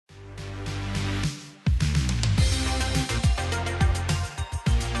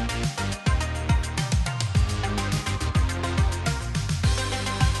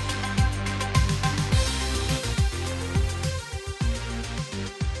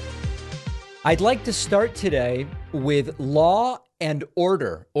I'd like to start today with law and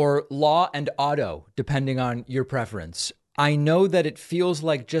order, or law and auto, depending on your preference. I know that it feels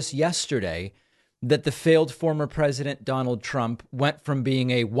like just yesterday that the failed former president Donald Trump went from being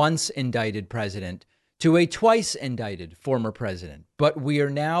a once indicted president to a twice indicted former president. But we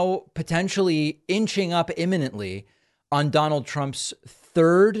are now potentially inching up imminently on Donald Trump's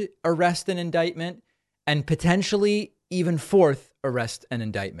third arrest and indictment, and potentially even fourth arrest and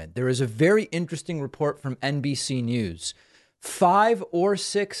indictment. There is a very interesting report from NBC News. 5 or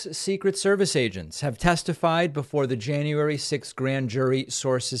 6 Secret Service agents have testified before the January 6th grand jury,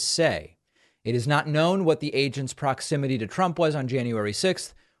 sources say. It is not known what the agents' proximity to Trump was on January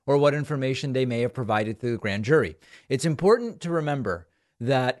 6th or what information they may have provided to the grand jury. It's important to remember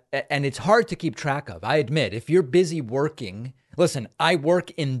that, and it's hard to keep track of, I admit, if you're busy working, listen, I work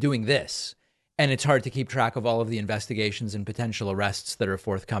in doing this. And it's hard to keep track of all of the investigations and potential arrests that are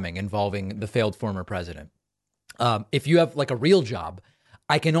forthcoming involving the failed former president. If you have like a real job,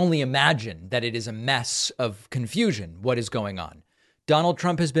 I can only imagine that it is a mess of confusion, what is going on. Donald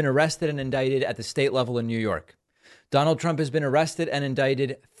Trump has been arrested and indicted at the state level in New York. Donald Trump has been arrested and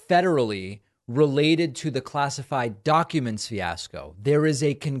indicted federally related to the classified documents fiasco. There is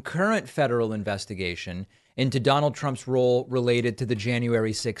a concurrent federal investigation into Donald Trump's role related to the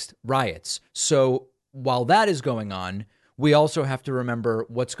January 6th riots. So while that is going on, we also have to remember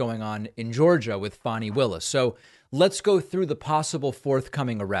what's going on in Georgia with Fani Willis. So let's go through the possible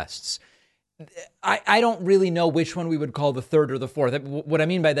forthcoming arrests. I don't really know which one we would call the third or the fourth. What I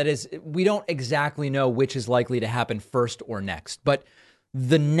mean by that is we don't exactly know which is likely to happen first or next. But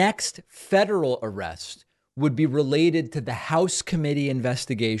the next federal arrest would be related to the House committee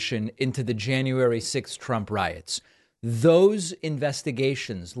investigation into the January 6th Trump riots. Those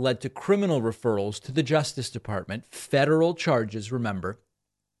investigations led to criminal referrals to the Justice Department, federal charges, remember,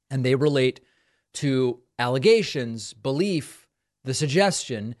 and they relate to allegations, belief, the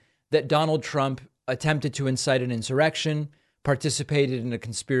suggestion that Donald Trump attempted to incite an insurrection, participated in a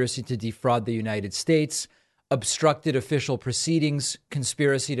conspiracy to defraud the United States, obstructed official proceedings,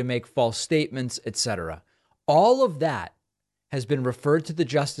 conspiracy to make false statements, etc. All of that has been referred to the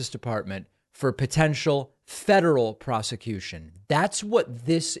Justice Department for potential federal prosecution. That's what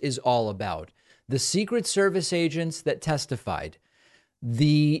this is all about. The Secret Service agents that testified,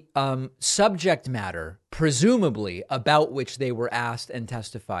 the subject matter, presumably about which they were asked and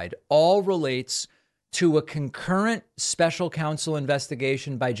testified, all relates to a concurrent special counsel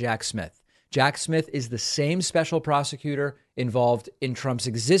investigation by Jack Smith. Jack Smith is the same special prosecutor involved in Trump's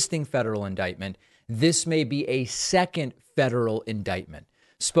existing federal indictment. This may be a second federal indictment.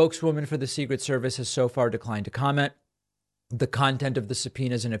 Spokeswoman for the Secret Service has so far declined to comment. The content of the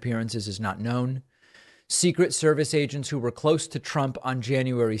subpoenas and appearances is not known. Secret Service agents who were close to Trump on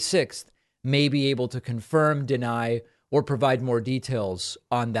January 6th may be able to confirm, deny, or provide more details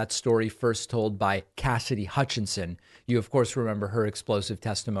on that story first told by Cassidy Hutchinson. You, of course, remember her explosive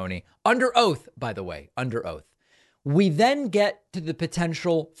testimony under oath, by the way, under oath. We then get to the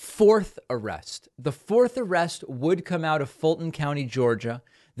potential fourth arrest. The fourth arrest would come out of Fulton County, Georgia.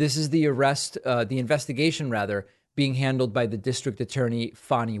 This is the investigation, being handled by the district attorney,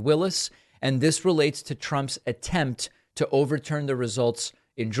 Fani Willis. And this relates to Trump's attempt to overturn the results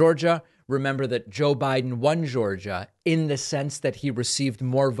in Georgia. Remember that Joe Biden won Georgia in the sense that he received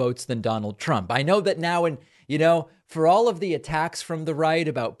more votes than Donald Trump. I know that now, for all of the attacks from the right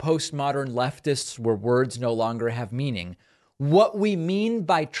about postmodern leftists where words no longer have meaning, what we mean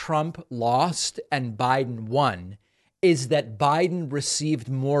by Trump lost and Biden won is that Biden received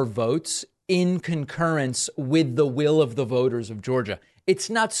more votes in concurrence with the will of the voters of Georgia. It's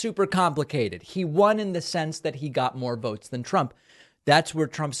not super complicated. He won in the sense that he got more votes than Trump. That's where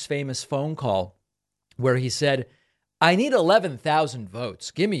Trump's famous phone call, where he said, I need 11,000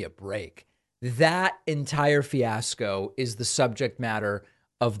 votes. Give me a break. That entire fiasco is the subject matter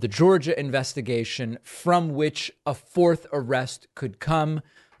of the Georgia investigation from which a fourth arrest could come.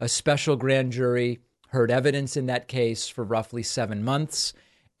 A special grand jury heard evidence in that case for roughly 7 months.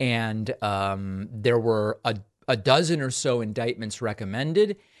 And there were a dozen or so indictments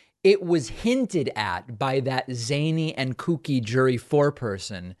recommended. It was hinted at by that zany and kooky jury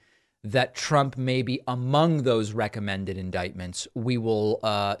foreperson that Trump may be among those recommended indictments. We will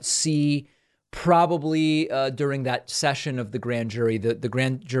see probably during that session of the grand jury, the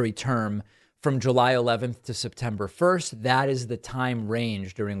grand jury term from July 11th to September 1st. That is the time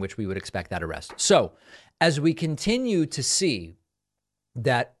range during which we would expect that arrest. So as we continue to see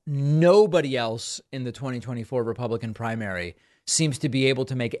that nobody else in the 2024 Republican primary seems to be able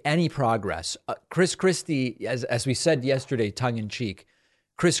to make any progress. Chris Christie, as we said yesterday, tongue in cheek,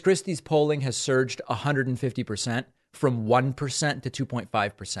 Chris Christie's polling has surged 150% from 1% to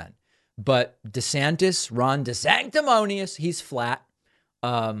 2.5%. But DeSantis, Ron DeSanctimonious, he's flat.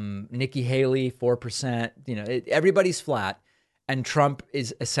 Nikki Haley, 4%. Everybody's flat. And Trump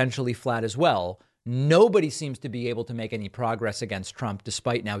is essentially flat as well. Nobody seems to be able to make any progress against Trump,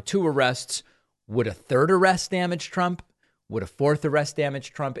 despite now 2 arrests. Would a 3rd arrest damage Trump? Would a 4th arrest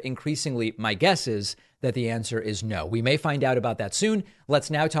damage Trump? Increasingly, my guess is that the answer is no. We may find out about that soon. Let's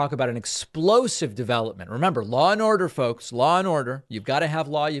now talk about an explosive development. Remember, law and order, folks, law and order. You've got to have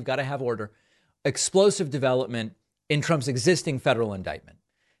law. You've got to have order. Explosive development in Trump's existing federal indictment.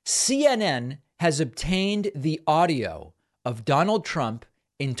 CNN has obtained the audio of Donald Trump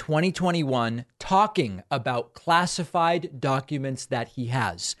in 2021 talking about classified documents that he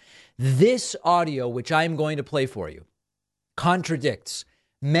has. This audio, which I'm going to play for you, contradicts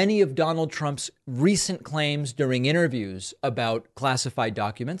many of Donald Trump's recent claims during interviews about classified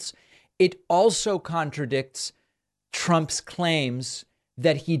documents. It also contradicts Trump's claims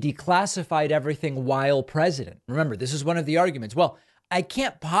that he declassified everything while president. Remember, this is one of the arguments. Well, I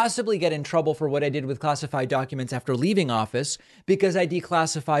can't possibly get in trouble for what I did with classified documents after leaving office because I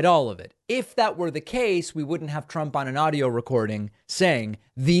declassified all of it. If that were the case, we wouldn't have Trump on an audio recording saying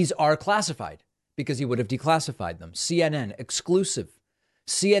these are classified because he would have declassified them. CNN exclusive.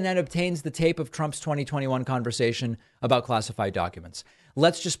 CNN obtains the tape of Trump's 2021 conversation about classified documents.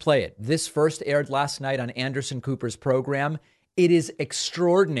 Let's just play it. This first aired last night on Anderson Cooper's program. It is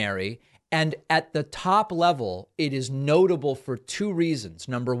extraordinary. And at the top level, it is notable for 2 reasons.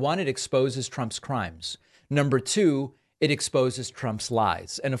 Number 1, it exposes Trump's crimes. Number 2, it exposes Trump's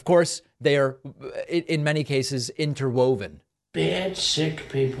lies. And of course, they are, in many cases, interwoven. Bad, sick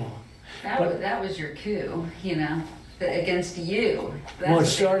people. That was your coup, against you. Well, it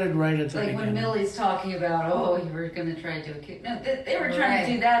started right at the beginning. Like when Milley's talking about, you were going to try to do a coup. No, they were trying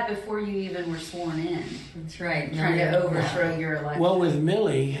to do that before you even were sworn in. That's right. Trying to overthrow your election. Well, with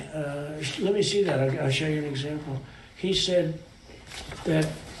Milley, let me see that. I'll show you an example. He said that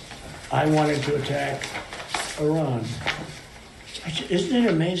I wanted to attack Iran. Isn't it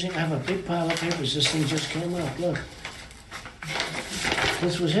amazing? I have a big pile of papers. This thing just came up. Look.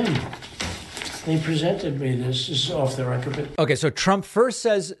 This was him. They presented me this. This is off the record. But okay, so Trump first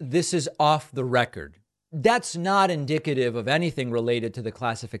says this is off the record. That's not indicative of anything related to the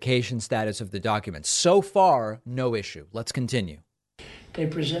classification status of the documents. So far, no issue. Let's continue. They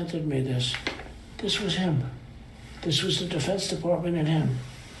presented me this. This was him. This was the Defense Department and him.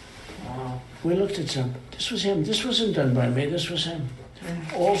 Wow. We looked at some. This was him. This wasn't done by me. This was him.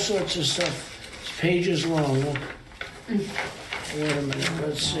 All sorts of stuff. It's pages long. Look. Wait a minute.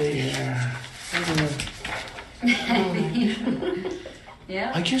 Let's see here.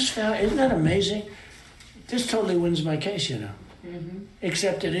 Yeah. I just found, isn't that amazing? This totally wins my case, Mm-hmm.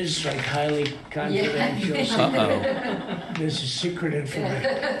 Except it is like highly confidential. Uh-oh. This is secret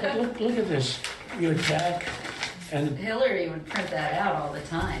information. Look at this. You attack, and Hillary would print that out all the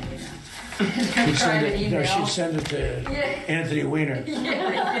time, she'd send it, no, she'd send it to Anthony Weiner,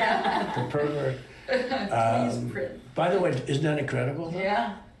 the pervert. By the way, isn't that incredible?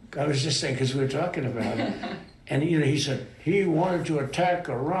 Yeah. I was just saying, because we were talking about it, and he said he wanted to attack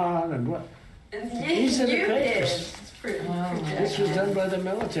Iran and what? These are the papers. This was done by the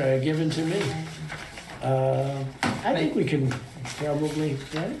military, given to me. I think we can probably,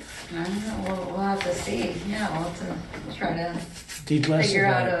 right? I don't know. We'll have to see. Yeah, we'll have to try to declassify. Figure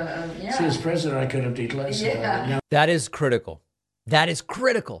out a See, as president, I could have declassified. Yeah. Now, That is critical. That is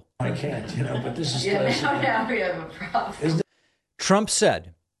critical. I can't, but this is classified. Now we have a problem. Trump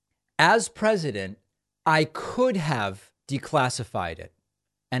said, as president, I could have declassified it.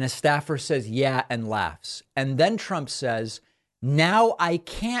 And a staffer says, yeah, and laughs. And then Trump says, now I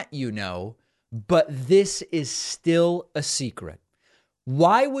can't, but this is still a secret.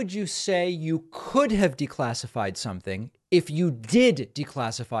 Why would you say you could have declassified something if you did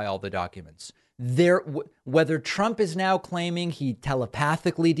declassify all the documents? Whether Trump is now claiming he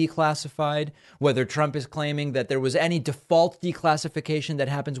telepathically declassified, whether Trump is claiming that there was any default declassification that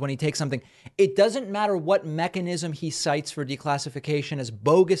happens when he takes something, it doesn't matter what mechanism he cites for declassification, as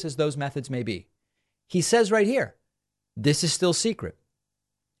bogus as those methods may be. He says right here, this is still secret.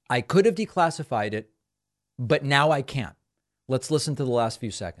 I could have declassified it, but now I can't. Let's listen to the last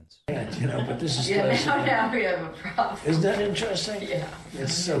few seconds. But this is now we have a problem. Isn't that interesting? Yeah.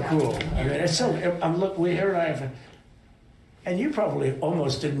 It's so cool. I mean, it's so. Here I have. And you probably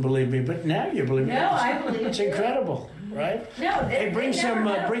almost didn't believe me, but now you believe me. No, I believe It's you. incredible, right? No, Hey, bring some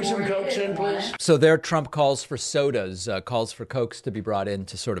Cokes in, please. So there, Trump calls for sodas, calls for Cokes to be brought in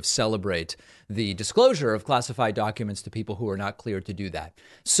to sort of celebrate the disclosure of classified documents to people who are not cleared to do that.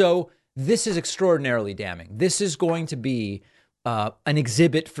 So this is extraordinarily damning. This is going to be an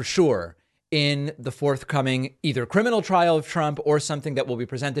exhibit for sure in the forthcoming either criminal trial of Trump or something that will be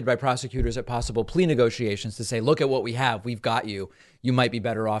presented by prosecutors at possible plea negotiations to say, look at what we have. We've got you. You might be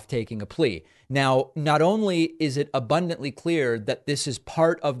better off taking a plea. Now, not only is it abundantly clear that this is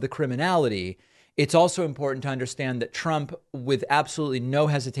part of the criminality, it's also important to understand that Trump, with absolutely no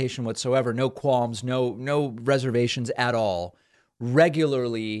hesitation whatsoever, no qualms, no reservations at all,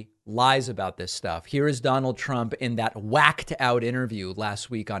 regularly lies about this stuff. Here is Donald Trump in that whacked out interview last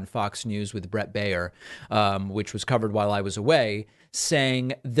week on Fox News with Brett Baer, which was covered while I was away,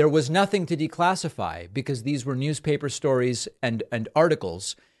 saying there was nothing to declassify because these were newspaper stories and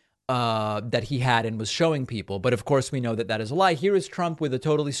articles that he had and was showing people. But of course, we know that that is a lie. Here is Trump with a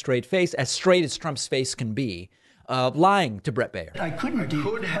totally straight face, as straight as Trump's face can be, lying to Brett Baer. I couldn't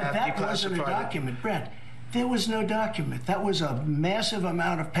but that wasn't a document, Brett. There was no document. That was a massive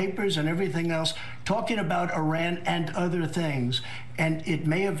amount of papers and everything else talking about Iran and other things. And it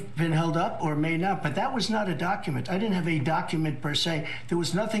may have been held up or may not, but that was not a document. I didn't have a document per se. There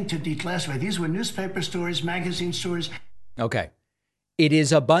was nothing to declassify. These were newspaper stories, magazine stories. Okay. It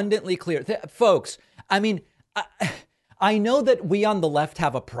is abundantly clear. Folks, I mean, I know that we on the left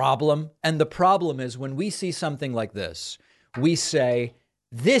have a problem. And the problem is when we see something like this, we say,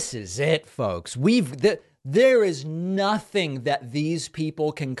 this is it, folks. There is nothing that these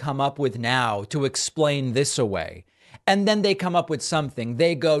people can come up with now to explain this away. And then they come up with something.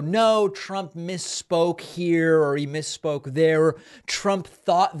 They go, no, Trump misspoke here or he misspoke there. Or Trump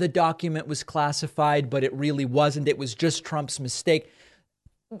thought the document was classified, but it really wasn't. It was just Trump's mistake.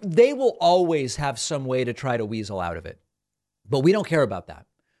 They will always have some way to try to weasel out of it. But we don't care about that.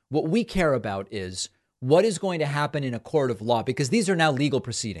 What we care about is what is going to happen in a court of law, because these are now legal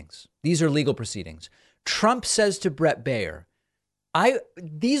proceedings. These are legal proceedings. Trump says to Brett Baer,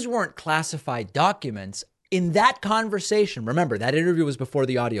 these weren't classified documents. In that conversation, remember, that interview was before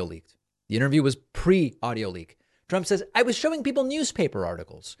the audio leaked. The interview was pre-audio leak. Trump says, I was showing people newspaper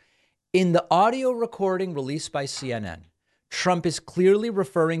articles. In the audio recording released by CNN, Trump is clearly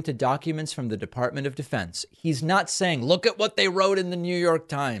referring to documents from the Department of Defense. He's not saying, look at what they wrote in the New York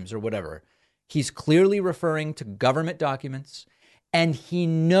Times or whatever. He's clearly referring to government documents. And he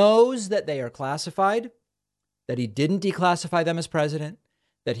knows that they are classified, that he didn't declassify them as president,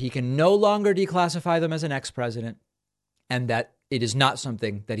 that he can no longer declassify them as an ex-president, and that it is not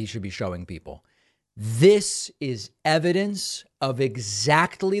something that he should be showing people. This is evidence of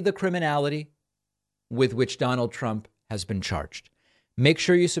exactly the criminality with which Donald Trump has been charged. Make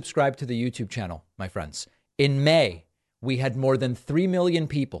sure you subscribe to the YouTube channel, my friends. In May, we had more than 3 million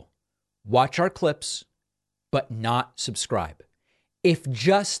people watch our clips, but not subscribe. If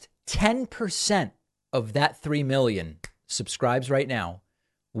just 10% of that 3 million subscribes right now,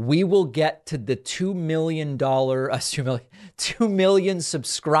 we will get to the $2 million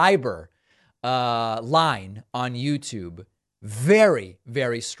subscriber line on YouTube very,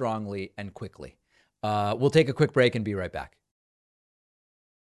 very strongly and quickly. We'll take a quick break and be right back.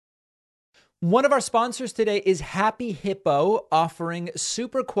 One of our sponsors today is Happy Hippo, offering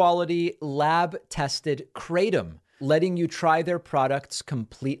super quality lab tested kratom, letting you try their products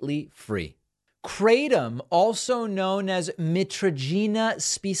completely free. Kratom, also known as Mitragina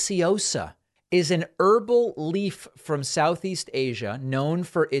speciosa, is an herbal leaf from Southeast Asia known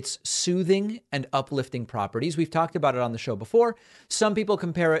for its soothing and uplifting properties. We've talked about it on the show before. Some people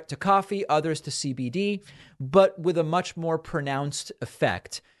compare it to coffee, others to CBD, but with a much more pronounced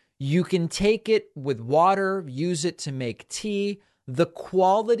effect. You can take it with water, use it to make tea. The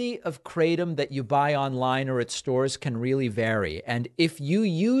quality of kratom that you buy online or at stores can really vary. And if you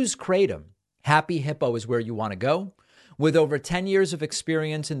use kratom, Happy Hippo is where you want to go. With over 10 years of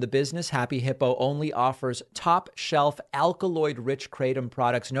experience in the business, Happy Hippo only offers top-shelf alkaloid-rich kratom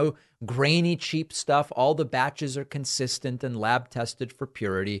products. No grainy, cheap stuff. All the batches are consistent and lab-tested for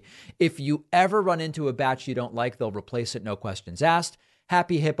purity. If you ever run into a batch you don't like, they'll replace it, no questions asked.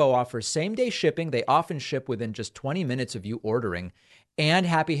 Happy Hippo offers same-day shipping. They often ship within just 20 minutes of you ordering. And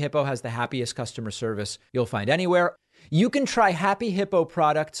Happy Hippo has the happiest customer service you'll find anywhere. You can try Happy Hippo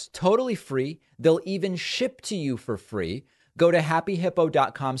products totally free. They'll even ship to you for free. Go to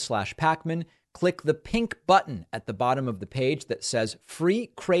happyhippo.com/Pacman. Click the pink button at the bottom of the page that says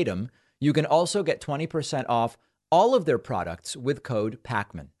free kratom. You can also get 20% off all of their products with code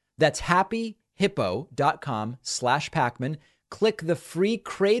Pacman. That's happyhippo.com/Pacman. hippo.com/Pacman. Click the free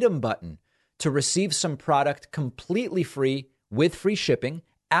Kratom button to receive some product completely free with free shipping.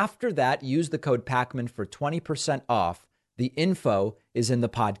 After that, use the code Pacman for 20% off. The info is in the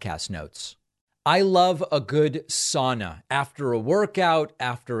podcast notes. I love a good sauna. After a workout,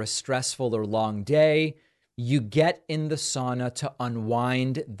 after a stressful or long day, you get in the sauna to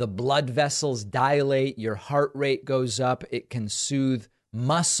unwind. The blood vessels dilate, your heart rate goes up, it can soothe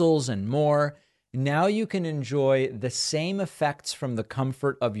muscles and more. Now you can enjoy the same effects from the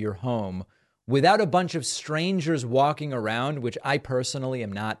comfort of your home without a bunch of strangers walking around, which I personally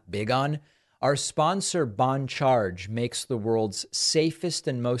am not big on. Our sponsor, Bon Charge, makes the world's safest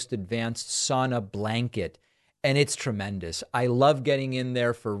and most advanced sauna blanket, and it's tremendous. I love getting in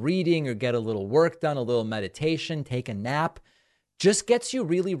there for reading or get a little work done, a little meditation, take a nap. Just gets you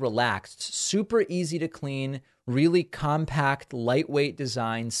really relaxed, super easy to clean, really compact, lightweight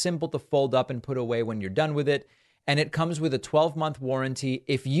design, simple to fold up and put away when you're done with it. And it comes with a 12-month warranty.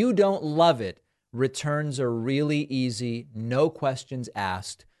 If you don't love it, returns are really easy, no questions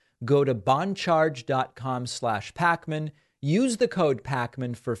asked. Go to boncharge.com/Pacman. Use the code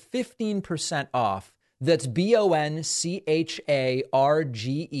Pacman for 15% off. That's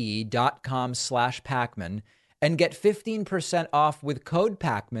BONCHARGE.com/Pacman. And get 15% off with code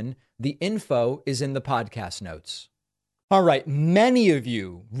Pacman. The info is in the podcast notes. All right, many of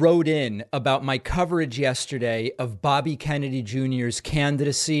you wrote in about my coverage yesterday of Bobby Kennedy Jr.'s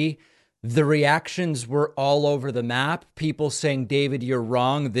candidacy. The reactions were all over the map. People saying, David, you're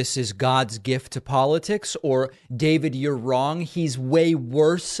wrong. This is God's gift to politics. Or, David, you're wrong. He's way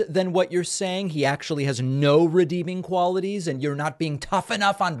worse than what you're saying. He actually has no redeeming qualities, and you're not being tough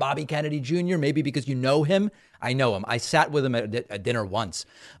enough on Bobby Kennedy Jr., maybe because you know him. I know him. I sat with him at dinner once.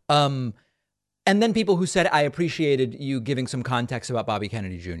 And then people who said, I appreciated you giving some context about Bobby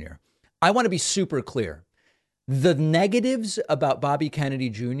Kennedy Jr. I want to be super clear. The negatives about Bobby Kennedy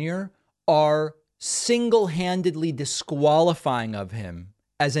Jr. are single-handedly disqualifying of him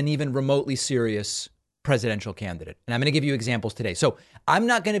as an even remotely serious presidential candidate. And I'm going to give you examples today. So I'm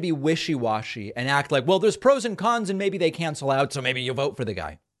not going to be wishy-washy and act like, well, there's pros and cons and maybe they cancel out, so maybe you vote for the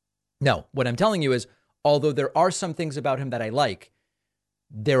guy. No, what I'm telling you is, although there are some things about him that I like,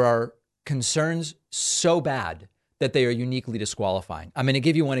 there are concerns so bad that they are uniquely disqualifying. I'm going to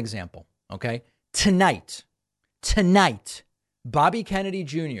give you one example, okay? Tonight, Bobby Kennedy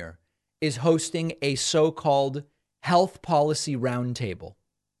Jr. is hosting a so-called health policy roundtable.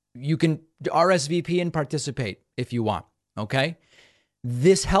 You can RSVP and participate if you want, okay?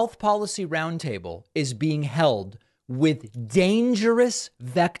 This health policy roundtable is being held with dangerous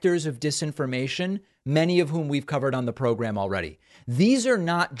vectors of disinformation, many of whom we've covered on the program already. These are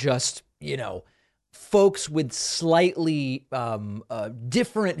not just, folks with slightly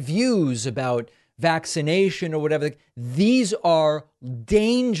different views about vaccination or whatever. These are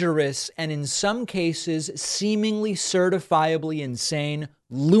dangerous and in some cases seemingly certifiably insane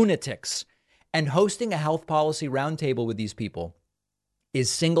lunatics. And hosting a health policy roundtable with these people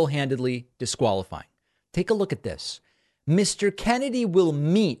is single-handedly disqualifying. Take a look at this. Mr. Kennedy will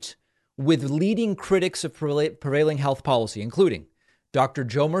meet with leading critics of prevailing health policy, including Dr.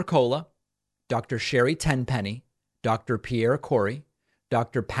 Joe Mercola, Dr. Sherry Tenpenny, Dr. Pierre Corey,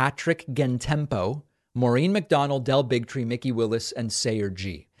 Dr. Patrick Gentempo, Maureen McDonald, Del Bigtree, Mickey Willis, and Sayer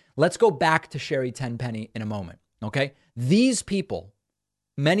G. Let's go back to Sherry Tenpenny in a moment, okay? These people,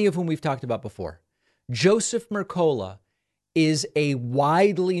 many of whom we've talked about before, Joseph Mercola is a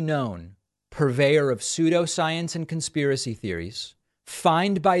widely known purveyor of pseudoscience and conspiracy theories,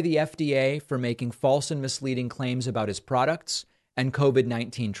 fined by the FDA for making false and misleading claims about his products and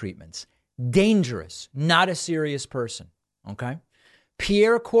COVID-19 treatments. Dangerous, not a serious person, okay?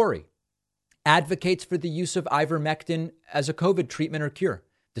 Pierre Corey advocates for the use of ivermectin as a COVID treatment or cure,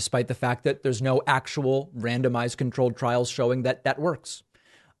 despite the fact that there's no actual randomized controlled trials showing that that works.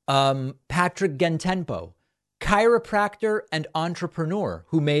 Patrick Gentempo, chiropractor and entrepreneur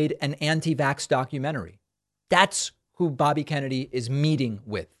who made an anti-vax documentary. That's who Bobby Kennedy is meeting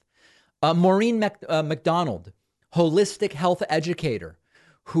with. Maureen McDonald, holistic health educator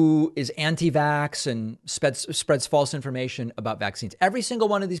who is anti-vax and spreads false information about vaccines. Every single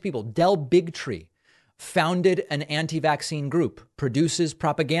one of these people. Del Bigtree founded an anti-vaccine group, produces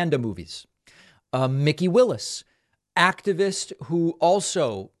propaganda movies. Mickey Willis, activist who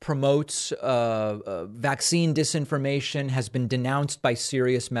also promotes vaccine disinformation, has been denounced by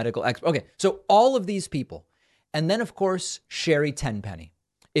serious medical experts. Okay, so all of these people. And then, of course, Sherry Tenpenny.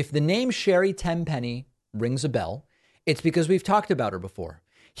 If the name Sherry Tenpenny rings a bell, it's because we've talked about her before.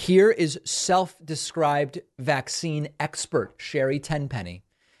 Here is self-described vaccine expert Sherry Tenpenny.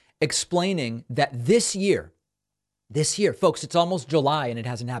 explaining that this year, folks, it's almost July and it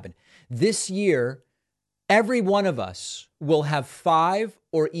hasn't happened. This year, every one of us will have 5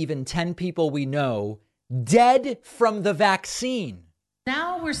 or even 10 people we know dead from the vaccine.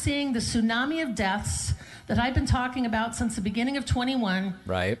 Now we're seeing the tsunami of deaths that I've been talking about since the beginning of 21.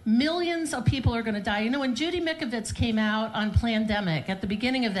 Right. Millions of people are going to die. You know, when Judy Mikovits came out on Plandemic at the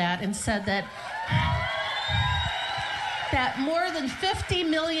beginning of that and said that more than 50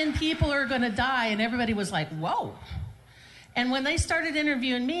 million people are going to die, and everybody was like, whoa. And when they started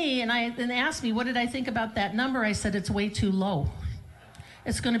interviewing me and they asked me what did I think about that number, I said it's way too low.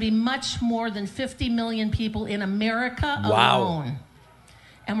 It's going to be much more than 50 million people in America alone.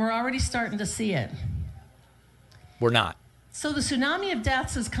 And we're already starting to see it. We're not. So the tsunami of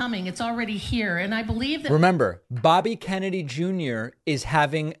deaths is coming. It's already here. And I believe that... Remember, Bobby Kennedy Jr. is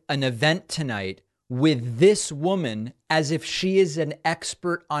having an event tonight with this woman as if she is an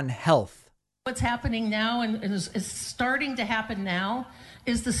expert on health. What's happening now and is starting to happen now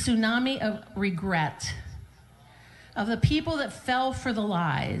is the tsunami of regret of the people that fell for the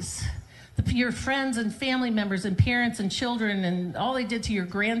lies. Your friends and family members and parents and children and all they did to your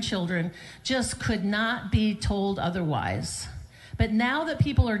grandchildren just could not be told otherwise. But now that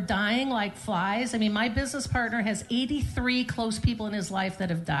people are dying like flies, I mean, my business partner has 83 close people in his life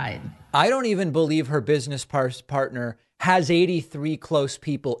that have died. I don't even believe her business partner has 83 close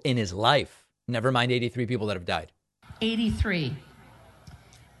people in his life. Never mind 83 people that have died. 83.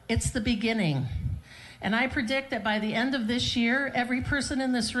 It's the beginning. And I predict that by the end of this year, every person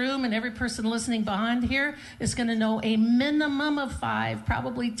in this room and every person listening behind here is going to know a minimum of 5,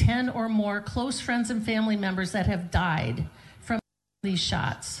 probably 10 or more close friends and family members that have died from these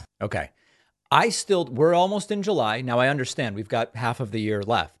shots. Okay. We're almost in July. Now I understand we've got half of the year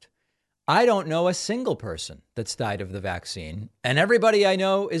left. I don't know a single person that's died of the vaccine, and everybody I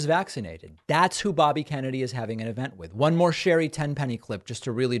know is vaccinated. That's who Bobby Kennedy is having an event with. One more Sherry Tenpenny clip just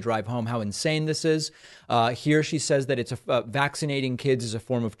to really drive home how insane this is. Here she says that it's vaccinating kids is a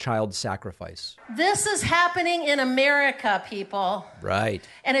form of child sacrifice. This is happening in America, people. Right.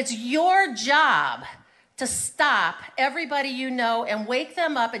 And it's your job to stop everybody you know and wake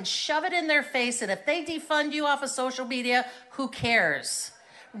them up and shove it in their face. And if they defund you off of social media, who cares?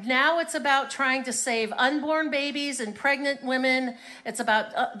 Now it's about trying to save unborn babies and pregnant women. It's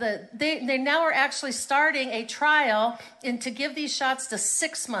about they now are actually starting a trial to give these shots to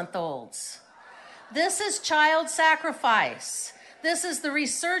 6-month-olds. This is child sacrifice. This is the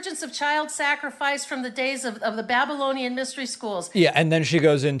resurgence of child sacrifice from the days of the Babylonian mystery schools. Yeah, and then she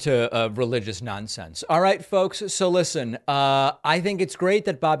goes into religious nonsense. All right, folks, so listen, I think it's great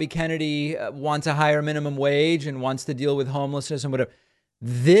that Bobby Kennedy wants a higher minimum wage and wants to deal with homelessness and whatever.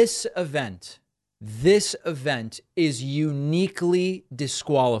 This event is uniquely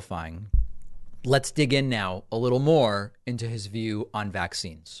disqualifying. Let's dig in now a little more into his view on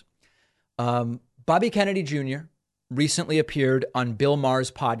vaccines. Bobby Kennedy Jr. recently appeared on Bill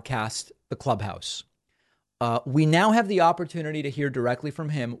Maher's podcast, The Clubhouse. We now have the opportunity to hear directly from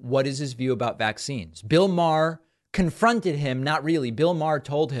him what is his view about vaccines. Bill Maher confronted him, not really. Bill Maher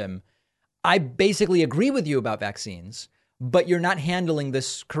told him, I basically agree with you about vaccines, but you're not handling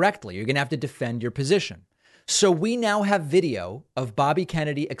this correctly. You're going to have to defend your position. So we now have video of Bobby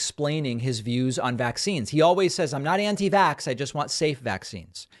Kennedy explaining his views on vaccines. He always says, I'm not anti-vax, I just want safe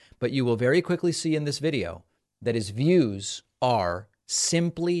vaccines. But you will very quickly see in this video that his views are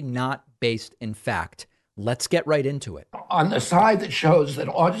simply not based in fact. Let's get right into it. On the side that shows that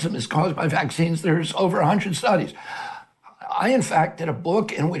autism is caused by vaccines, there's over 100 studies. I, in fact, did a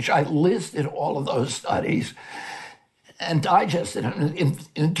book in which I listed all of those studies and digested them,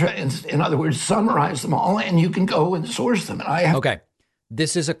 in other words, summarize them all, and you can go and source them. And Okay,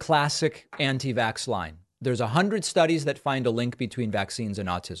 this is a classic anti-vax line. There's 100 studies that find a link between vaccines and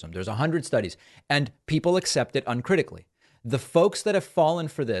autism. There's 100 studies, and people accept it uncritically. The folks that have fallen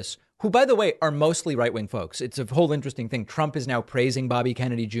for this, who, by the way, are mostly right-wing folks. It's a whole interesting thing. Trump is now praising Bobby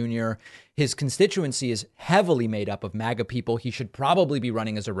Kennedy Jr. His constituency is heavily made up of MAGA people. He should probably be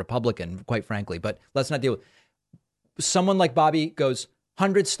running as a Republican, quite frankly, but let's not deal with someone like Bobby goes,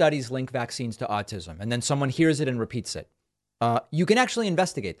 100 studies link vaccines to autism, and then someone hears it and repeats it. You can actually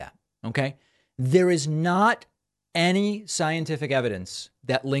investigate that, okay? There is not any scientific evidence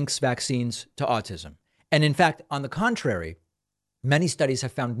that links vaccines to autism. And in fact, on the contrary, many studies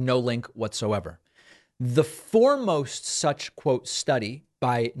have found no link whatsoever. The foremost such, quote, study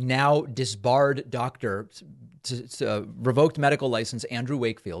by now disbarred doctor, revoked medical license, Andrew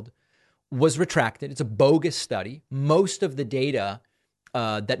Wakefield, was retracted. It's a bogus study. Most of the data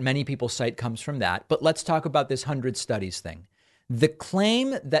that many people cite comes from that. But let's talk about this 100 studies thing. The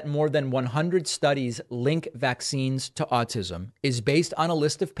claim that more than 100 studies link vaccines to autism is based on a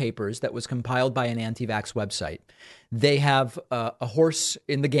list of papers that was compiled by an anti-vax website. They have a horse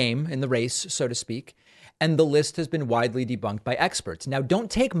in the game, in the race, so to speak, and the list has been widely debunked by experts. Now, don't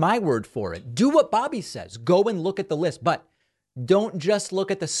take my word for it. Do what Bobby says. Go and look at the list, but don't just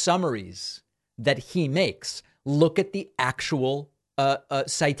look at the summaries that he makes. Look at the actual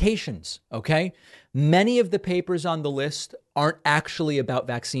citations, okay? Many of the papers on the list aren't actually about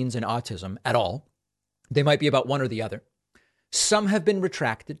vaccines and autism at all. They might be about one or the other. Some have been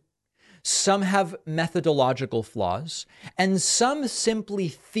retracted. Some have methodological flaws, and some simply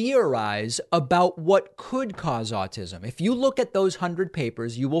theorize about what could cause autism. If you look at those 100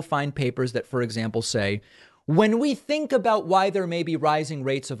 papers, you will find papers that, for example, say, when we think about why there may be rising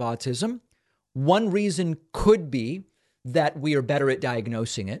rates of autism, one reason could be that we are better at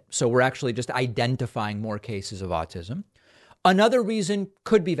diagnosing it. So we're actually just identifying more cases of autism. Another reason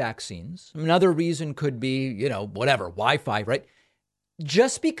could be vaccines. Another reason could be, whatever, Wi-Fi, right?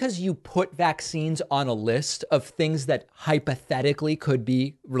 Just because you put vaccines on a list of things that hypothetically could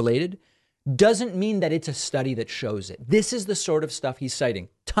be related doesn't mean that it's a study that shows it. This is the sort of stuff he's citing.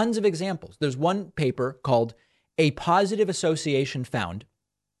 Tons of examples. There's one paper called A Positive Association Found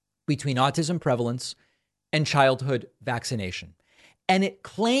Between Autism Prevalence and Childhood Vaccination. And it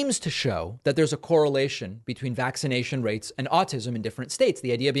claims to show that there's a correlation between vaccination rates and autism in different states.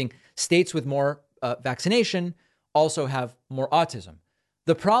 The idea being states with more vaccination also have more autism.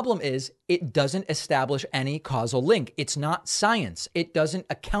 The problem is it doesn't establish any causal link. It's not science. It doesn't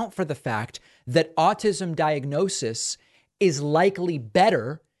account for the fact that autism diagnosis is likely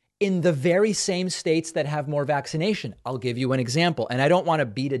better in the very same states that have more vaccination. I'll give you an example. And I don't want to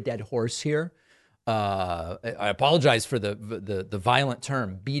beat a dead horse here. I apologize for the violent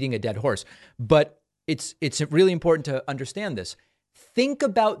term, beating a dead horse, but it's really important to understand this. Think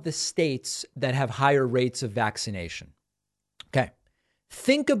about the states that have higher rates of vaccination. Okay.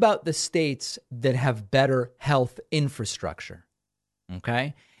 Think about the states that have better health infrastructure.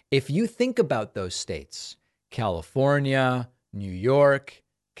 Okay. If you think about those states, California, New York,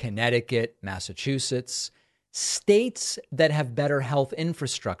 Connecticut, Massachusetts, states that have better health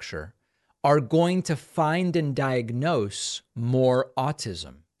infrastructure are going to find and diagnose more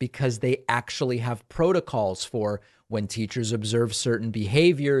autism because they actually have protocols for when teachers observe certain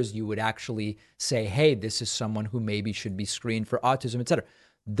behaviors, you would actually say, hey, this is someone who maybe should be screened for autism, et cetera.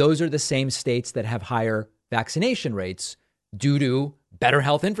 Those are the same states that have higher vaccination rates due to better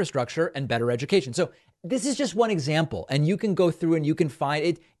health infrastructure and better education. So this is just one example, and you can go through and you can find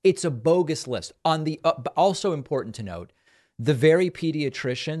it. It's a bogus list. On the also important to note, the very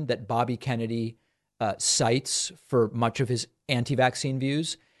pediatrician that Bobby Kennedy cites for much of his anti-vaccine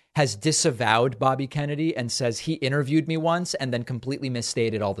views has disavowed Bobby Kennedy and says he interviewed me once and then completely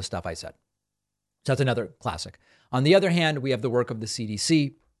misstated all the stuff I said. So that's another classic. On the other hand, we have the work of the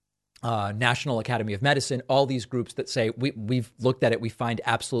CDC, National Academy of Medicine, all these groups that say we've looked at it. We find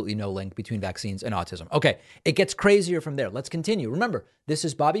absolutely no link between vaccines and autism. Okay, it gets crazier from there. Let's continue. Remember, this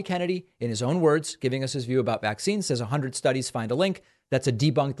is Bobby Kennedy in his own words, giving us his view about vaccines, says 100 studies find a link. That's a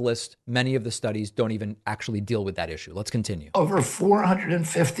debunked list. Many of the studies don't even actually deal with that issue. Let's continue. Over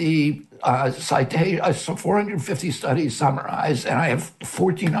 450 450 studies summarized, and I have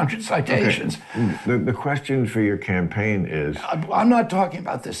 1,400 citations. Okay. The question for your campaign is... I'm not talking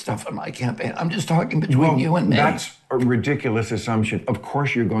about this stuff in my campaign. I'm just talking between you and me. That's a ridiculous assumption. Of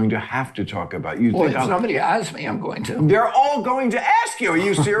course you're going to have to talk about it. Well, if somebody asks me, I'm going to. They're all going to ask you. Are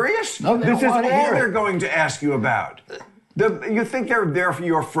you serious? No, they this don't is all want to hear they're it. going to ask you about. You think they're there for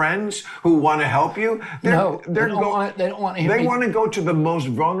your friends who want to help you? No, they don't want to hear They me. want to go to the most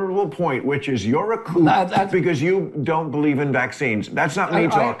vulnerable point, which is you're a kook because you don't believe in vaccines. That's not me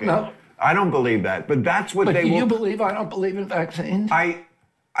talking. No. I don't believe that, but that's what But they do will. you believe I don't believe in vaccines? I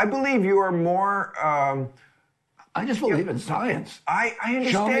believe you are more. I just believe in science. I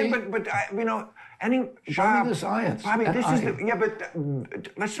understand, Show me- but Show me the science. Bobby, And this is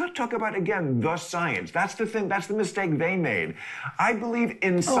but let's not talk about again the science. That's the thing. That's the mistake they made. I believe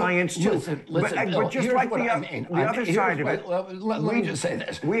in science too. Listen, but Bill, just here's like what the I mean. other side of it. Let me just say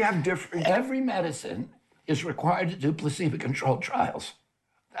this. We have different. Every medicine is required to do placebo-controlled trials.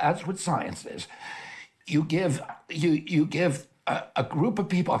 That's what science is. You give a group of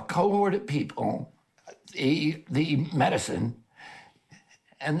people, a cohort of people, the medicine.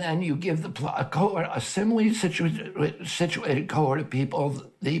 And then you give a similarly situated cohort of people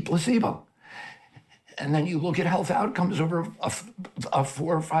the placebo. And then you look at health outcomes over a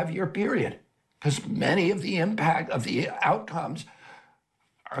 4 or 5 year period. Because many of the impact of the outcomes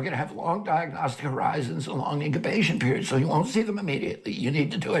are going to have long diagnostic horizons and long incubation periods, so you won't see them immediately. You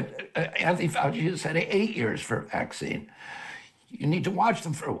need to do it. Anthony Fauci has said 8 years for a vaccine. You need to watch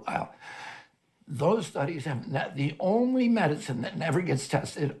them for a while. Those studies have the only medicine that never gets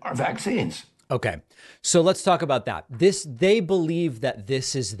tested are vaccines. Okay, so let's talk about that. They believe that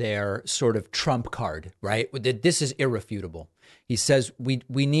this is their sort of trump card, right? This is irrefutable. He says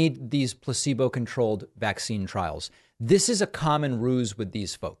we need these placebo-controlled vaccine trials. This is a common ruse with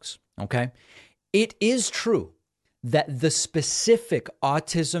these folks, okay? It is true that the specific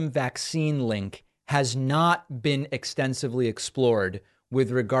autism vaccine link has not been extensively explored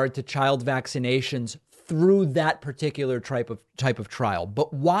with regard to child vaccinations through that particular type of trial.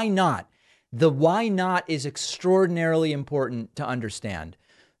 But why not? The why not is extraordinarily important to understand.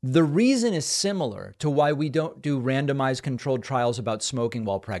 The reason is similar to why we don't do randomized controlled trials about smoking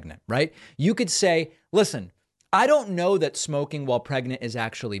while pregnant, right? You could say, listen, I don't know that smoking while pregnant is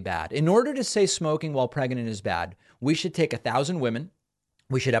actually bad. In order to say smoking while pregnant is bad, we should take 1,000 women.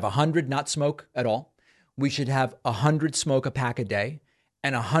 We should have 100 not smoke at all. We should have 100 smoke a pack a day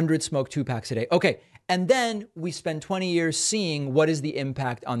and 100 smoke 2 packs a day. Okay. And then we spend 20 years seeing what is the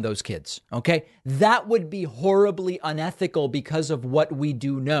impact on those kids. Okay. That would be horribly unethical because of what we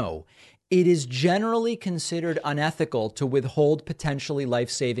do know. It is generally considered unethical to withhold potentially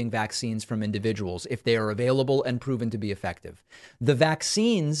life-saving vaccines from individuals if they are available and proven to be effective. The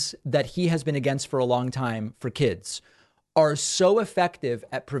vaccines that he has been against for a long time for kids are so effective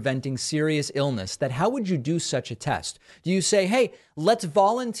at preventing serious illness that how would you do such a test? Do you say, hey, let's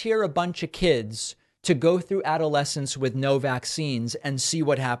volunteer a bunch of kids to go through adolescence with no vaccines and see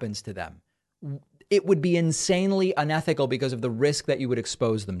what happens to them? It would be insanely unethical because of the risk that you would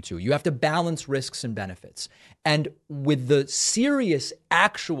expose them to. You have to balance risks and benefits. And with the serious,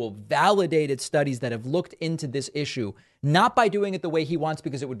 actual, validated studies that have looked into this issue, not by doing it the way he wants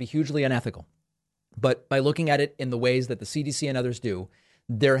because it would be hugely unethical, but by looking at it in the ways that the CDC and others do,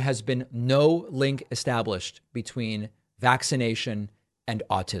 there has been no link established between vaccination and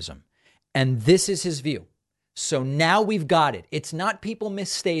autism. And this is his view. So now we've got it. It's not people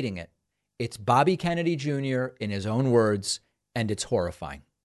misstating it. It's Bobby Kennedy Jr. in his own words, and it's horrifying.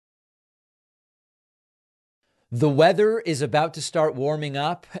 The weather is about to start warming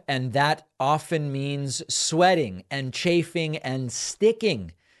up, and that often means sweating and chafing and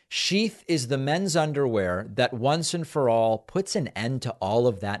sticking. Sheath is the men's underwear that once and for all puts an end to all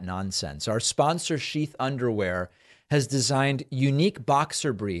of that nonsense. Our sponsor, Sheath Underwear, has designed unique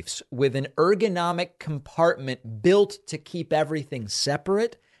boxer briefs with an ergonomic compartment built to keep everything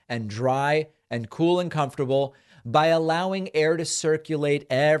separate and dry and cool and comfortable by allowing air to circulate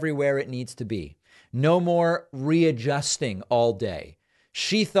everywhere it needs to be. No more readjusting all day.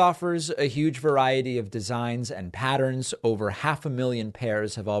 Sheath offers a huge variety of designs and patterns. Over 500,000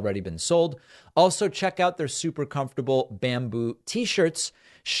 pairs have already been sold. Also, check out their super comfortable bamboo t-shirts.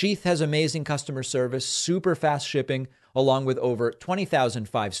 Sheath has amazing customer service, super fast shipping, along with over 20,000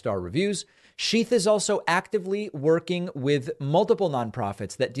 five-star reviews. Sheath is also actively working with multiple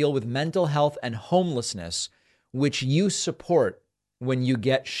nonprofits that deal with mental health and homelessness, which you support when you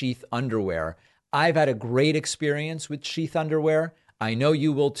get Sheath Underwear. I've had a great experience with Sheath Underwear. I know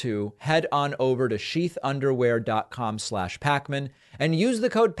you will too. Head on over to sheathunderwear.com/Pacman and use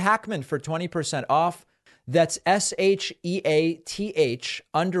the code Pacman for 20% off. That's SHEATH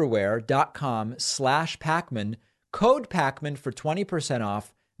underwear.com/Pacman. Code Pacman for 20%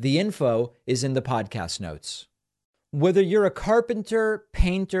 off. The info is in the podcast notes. Whether you're a carpenter,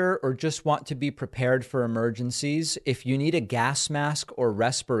 painter, or just want to be prepared for emergencies, if you need a gas mask or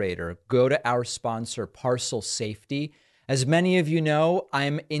respirator, go to our sponsor, Parcel Safety. As many of you know,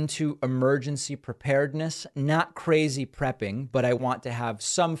 I'm into emergency preparedness, not crazy prepping, but I want to have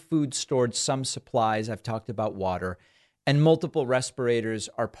some food stored, some supplies. I've talked about water, and multiple respirators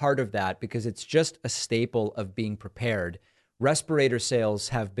are part of that because it's just a staple of being prepared. Respirator sales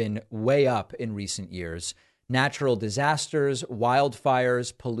have been way up in recent years. Natural disasters,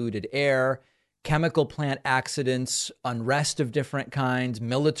 wildfires, polluted air, chemical plant accidents, unrest of different kinds,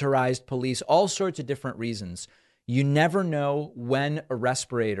 militarized police, all sorts of different reasons. You never know when a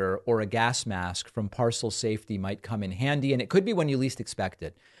respirator or a gas mask from Parcel Safety might come in handy, and it could be when you least expect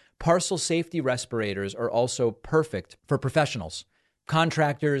it. Parcel Safety respirators are also perfect for professionals,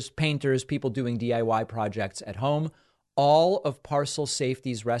 contractors, painters, people doing DIY projects at home. All of Parcel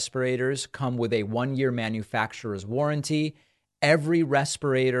Safety's respirators come with a 1-year manufacturer's warranty. Every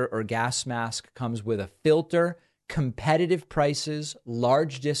respirator or gas mask comes with a filter, competitive prices,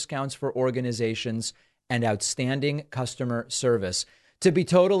 large discounts for organizations, and outstanding customer service. To be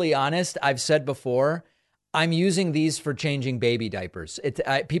totally honest, I've said before, I'm using these for changing baby diapers.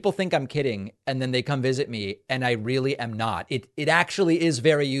 People think I'm kidding, and then they come visit me, and I really am not. It actually is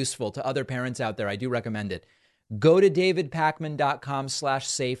very useful to other parents out there. I do recommend it. Go to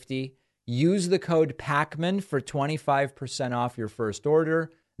davidpakman.com/safety. Use the code PAKMAN for 25% off your first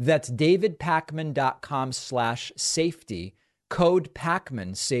order. That's davidpakman.com/safety. Code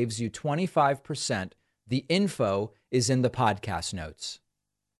PAKMAN saves you 25%. The info is in the podcast notes.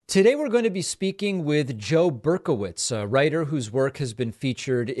 Today, we're going to be speaking with Joe Berkowitz, a writer whose work has been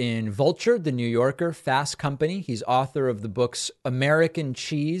featured in Vulture, The New Yorker, Fast Company. He's author of the books American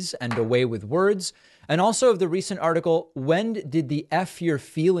Cheese and A Way with Words, and also of the recent article, When Did the F Your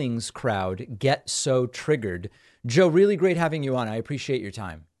Feelings Crowd Get So Triggered? Joe, really great having you on. I appreciate your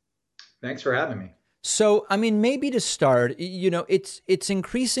time. Thanks for having me. So, I mean, maybe to start, it's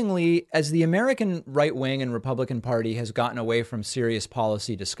increasingly, as the American right wing and Republican Party has gotten away from serious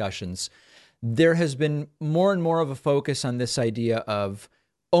policy discussions, there has been more and more of a focus on this idea of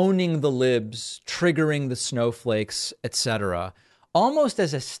owning the libs, triggering the snowflakes, etc., almost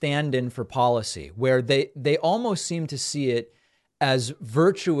as a stand-in for policy, where they almost seem to see it as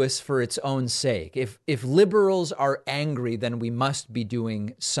virtuous for its own sake. If liberals are angry, then we must be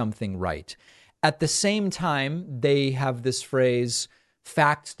doing something right. At the same time, they have this phrase,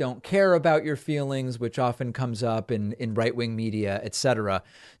 facts don't care about your feelings, which often comes up in right-wing media, etc.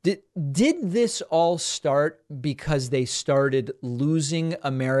 Did this all start because they started losing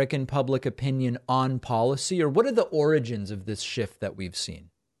American public opinion on policy? Or what are the origins of this shift that we've seen?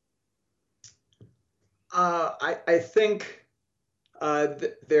 I think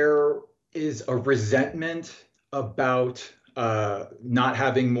there is a resentment about not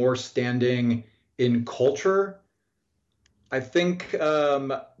having more standing in culture. I think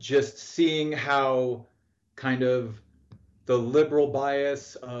just seeing how kind of the liberal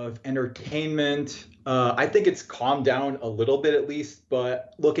bias of entertainment, I think it's calmed down a little bit at least,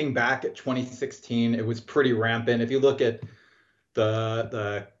 but looking back at 2016, it was pretty rampant. If you look at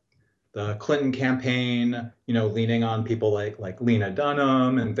the Clinton campaign, leaning on people like Lena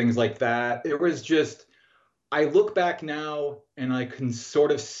Dunham and things like that, it was just, I look back now and I can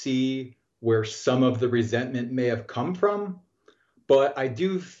sort of see where some of the resentment may have come from, but I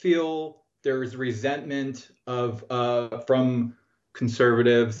do feel there's resentment from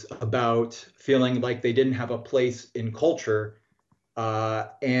conservatives about feeling like they didn't have a place in culture,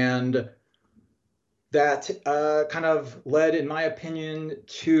 and that kind of led, in my opinion,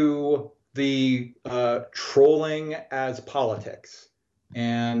 to the trolling as politics,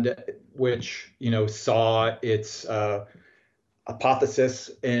 and which saw its hypothesis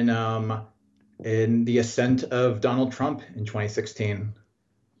in the ascent of Donald Trump in 2016.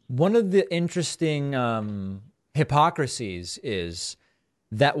 One of the interesting hypocrisies is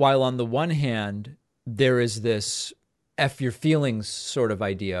that while on the one hand, there is this F your feelings sort of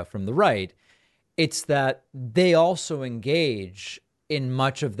idea from the right, it's that they also engage in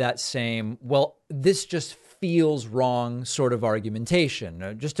much of that same, well, this just feels wrong sort of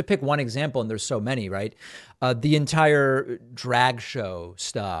argumentation. Just to pick one example, and there's so many, right? The entire drag show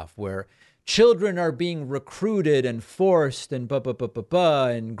stuff where children are being recruited and forced and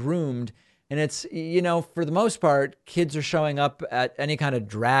and groomed. And it's, for the most part, kids are showing up at any kind of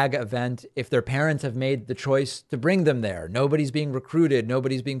drag event if their parents have made the choice to bring them there. Nobody's being recruited.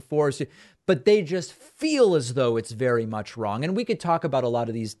 Nobody's being forced. But they just feel as though it's very much wrong. And we could talk about a lot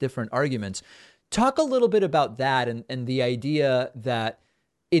of these different arguments. Talk a little bit about that and the idea that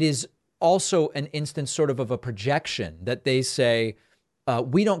it is also an instance sort of a projection that they say,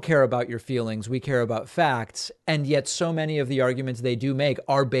 we don't care about your feelings, we care about facts. And yet so many of the arguments they do make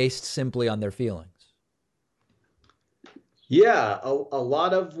are based simply on their feelings. Yeah, a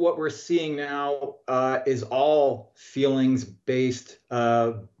lot of what we're seeing now is all feelings-based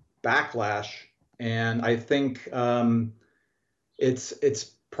backlash. And I think it's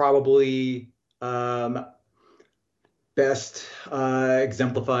probably best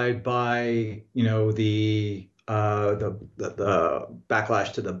exemplified by the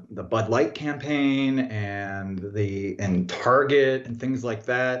backlash to the Bud Light campaign and Target and things like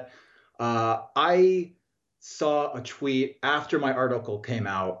that. I saw a tweet after my article came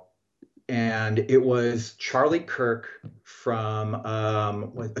out, and it was Charlie Kirk from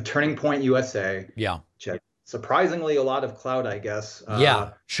a Turning Point USA. Yeah. Surprisingly, a lot of clout, I guess.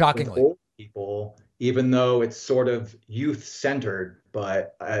 Yeah, shockingly. Old people, even though it's sort of youth-centered,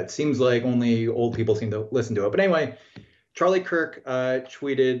 but it seems like only old people seem to listen to it. But anyway, Charlie Kirk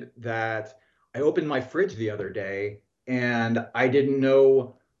tweeted that I opened my fridge the other day and I didn't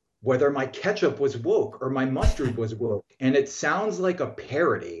know whether my ketchup was woke or my mustard was woke. And it sounds like a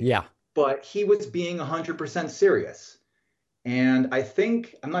parody. Yeah. but he was being 100% serious. And I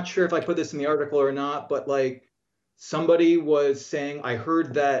think, I'm not sure if I put this in the article or not, but like somebody was saying, I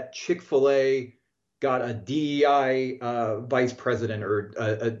heard that Chick-fil-A got a DEI vice president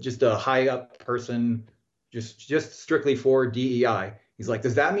or just a high up person, just strictly for DEI. He's like,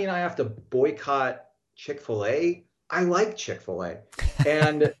 does that mean I have to boycott Chick-fil-A? I like Chick-fil-A.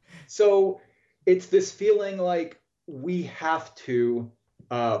 And so it's this feeling like we have to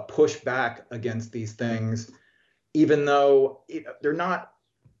push back against these things, even though they're not.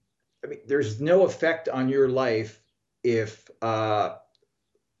 I mean, there's no effect on your life if Bud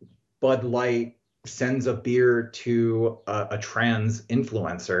Light sends a beer to a trans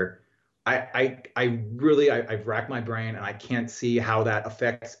influencer. I've racked my brain and I can't see how that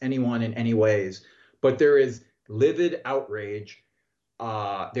affects anyone in any ways. But there is livid outrage.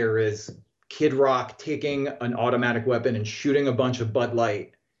 There is Kid Rock taking an automatic weapon and shooting a bunch of Bud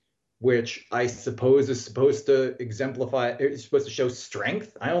Light, which I suppose is supposed to exemplify, it's supposed to show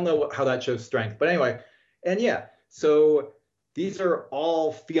strength. I don't know how that shows strength, but anyway. And yeah, so these are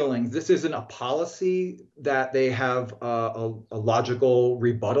all feelings. This isn't a policy that they have a logical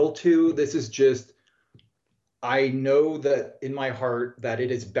rebuttal to. This is just, I know that in my heart that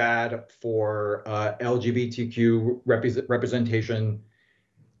it is bad for LGBTQ representation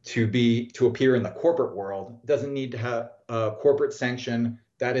to appear in the corporate world. It doesn't need to have a corporate sanction.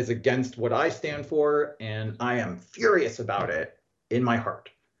 That is against what I stand for, and I am furious about it in my heart.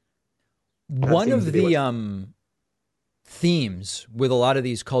 One of the themes with a lot of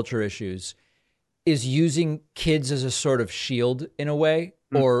these culture issues is using kids as a sort of shield in a way,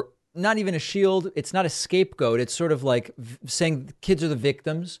 or not even a shield. It's not a scapegoat. It's sort of like saying kids are the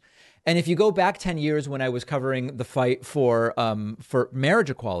victims. And if you go back 10 years when I was covering the fight for marriage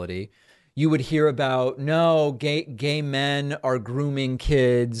equality, you would hear about, no, gay men are grooming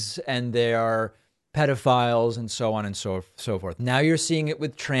kids and they are pedophiles and so on and so forth. Now you're seeing it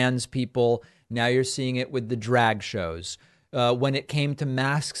with trans people. Now you're seeing it with the drag shows. When it came to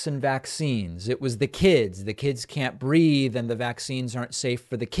masks and vaccines, it was the kids. The kids can't breathe and the vaccines aren't safe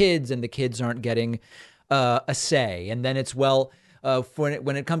for the kids and the kids aren't getting a say. And then it's, well,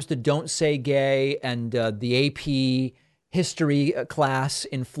 when it comes to Don't Say Gay and the AP history class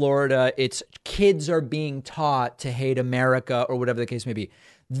in Florida, it's kids are being taught to hate America or whatever the case may be.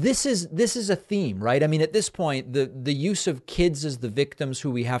 This is a theme, right? I mean, at this point, the use of kids as the victims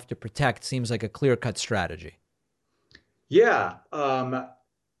who we have to protect seems like a clear-cut strategy. Yeah.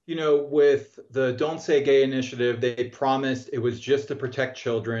 With the Don't Say Gay initiative, they promised it was just to protect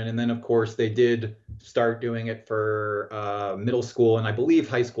children. And then, of course, they did start doing it for middle school and I believe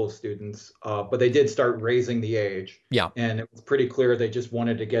high school students. But they did start raising the age. Yeah. And it was pretty clear they just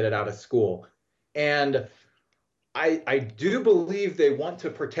wanted to get it out of school. And I do believe they want to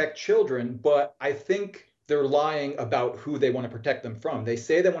protect children, but I think they're lying about who they want to protect them from. They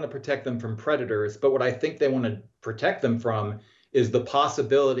say they want to protect them from predators, but what I think they want to protect them from is the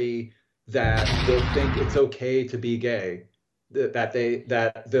possibility that they'll think it's okay to be gay, that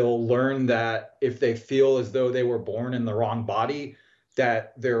they'll learn that if they feel as though they were born in the wrong body,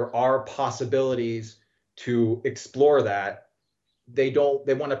 that there are possibilities to explore that. They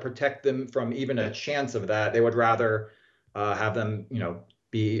want to protect them from even a chance of that. They would rather have them,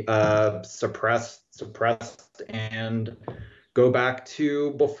 be suppressed and go back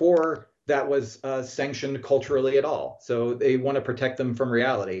to before that was sanctioned culturally at all. So they want to protect them from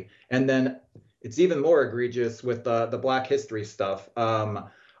reality. And then it's even more egregious with the Black history stuff.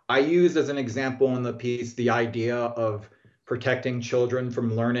 I used as an example in the piece the idea of protecting children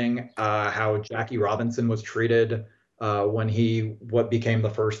from learning how Jackie Robinson was treated when he became the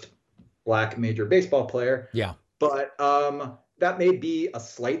first Black major baseball player. Yeah. But that may be a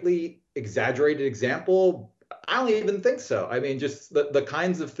slightly exaggerated example. I don't even think so. I mean, just the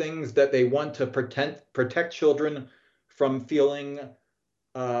kinds of things that they want to protect children from feeling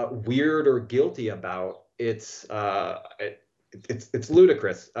weird or guilty about. It's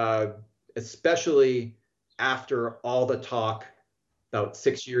ludicrous, especially after all the talk about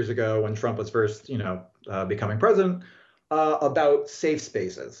 6 years ago when Trump was first, becoming president, about safe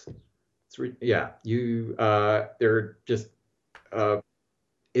spaces. They're just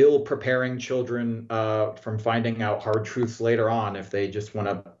ill preparing children from finding out hard truths later on if they just want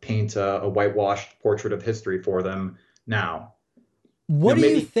to paint a whitewashed portrait of history for them now. What do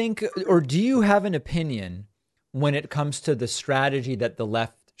you think, or do you have an opinion when it comes to the strategy that the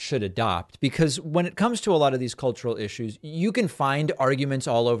left should adopt? Because when it comes to a lot of these cultural issues, you can find arguments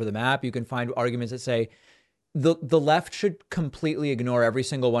all over the map. You can find arguments that say, the left should completely ignore every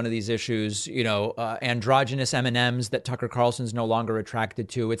single one of these issues. Androgynous M&Ms that Tucker Carlson's no longer attracted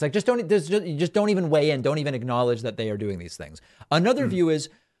to. It's like just don't even weigh in. Don't even acknowledge that they are doing these things. Another view is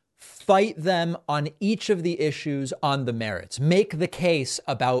fight them on each of the issues on the merits. Make the case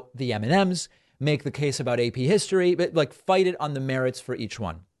about the M&Ms. Make the case about AP history, but like fight it on the merits for each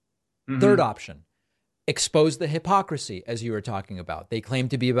one. Third option. Expose the hypocrisy, as you were talking about. They claim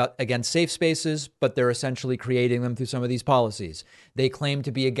to be against safe spaces, but they're essentially creating them through some of these policies. They claim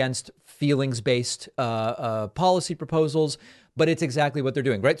to be against feelings-based policy proposals, but it's exactly what they're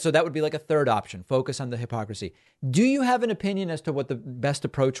doing, right? So that would be like a third option, focus on the hypocrisy. Do you have an opinion as to what the best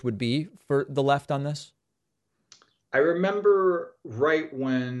approach would be for the left on this? I remember right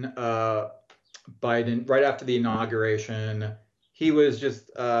when Biden, right after the inauguration, he was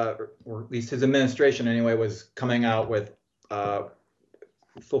just, or at least his administration anyway, was coming out with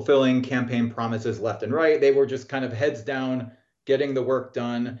fulfilling campaign promises left and right. They were just kind of heads down, getting the work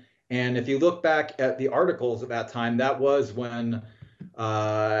done. And if you look back at the articles at that time, that was when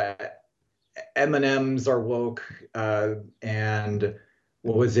M&Ms are woke, and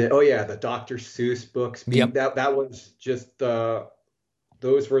what was it? Oh yeah, the Dr. Seuss books. Yep. That was just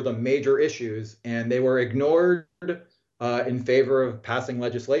those were the major issues, and they were ignored in favor of passing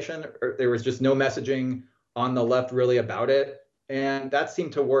legislation. There was just no messaging on the left really about it. And that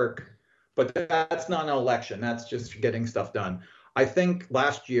seemed to work. But that's not an election. That's just getting stuff done. I think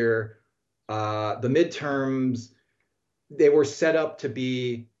last year, the midterms, they were set up to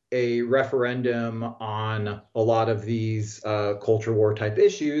be a referendum on a lot of these culture war type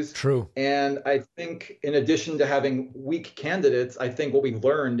issues. True. And I think in addition to having weak candidates, I think what we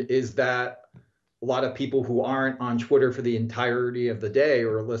learned is that a lot of people who aren't on Twitter for the entirety of the day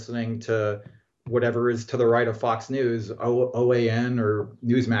or listening to whatever is to the right of Fox News, OAN or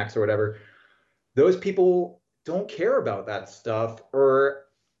Newsmax or whatever, those people don't care about that stuff.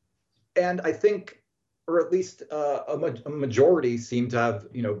 And I think, or at least a majority seem to have,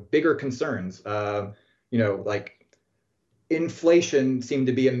 bigger concerns. Like inflation seemed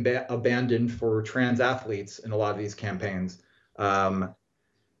to be abandoned for trans athletes in a lot of these campaigns.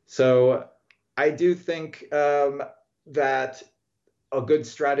 So I do think that a good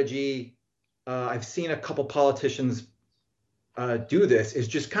strategy, I've seen a couple politicians do this, is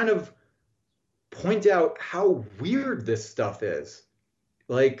just kind of point out how weird this stuff is.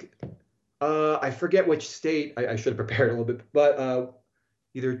 Like, I forget which state, I should have prepared a little bit, but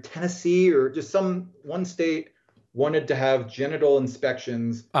either Tennessee or just one state wanted to have genital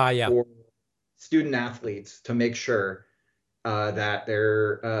inspections for student athletes to make sure that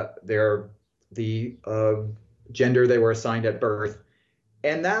they're the gender they were assigned at birth.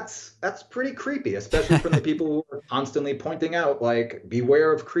 And that's pretty creepy, especially from the people who are constantly pointing out, like,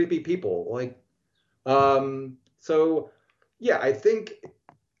 beware of creepy people. Like, so yeah, I think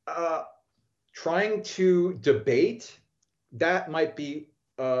trying to debate that might be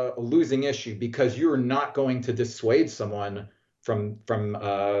a losing issue, because you're not going to dissuade someone from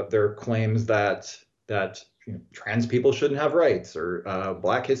their claims that trans people shouldn't have rights, or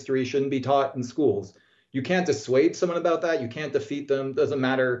Black history shouldn't be taught in schools. You can't dissuade someone about that. You can't defeat them. Doesn't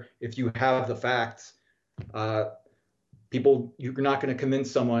matter if you have the facts. You're not going to convince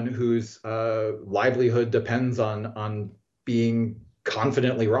someone whose livelihood depends on being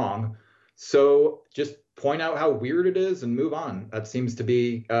confidently wrong. So just point out how weird it is and move on. That seems to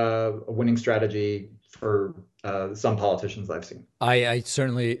be a winning strategy for some politicians I've seen. I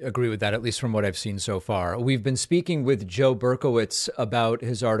certainly agree with that, at least from what I've seen so far. We've been speaking with Joe Berkowitz about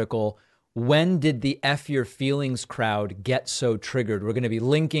his article, "When Did the F Your Feelings Crowd Get So Triggered?" We're going to be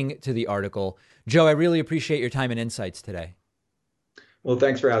linking to the article. Joe, I really appreciate your time and insights today. Well,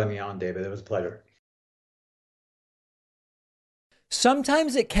 thanks for having me on, David. It was a pleasure.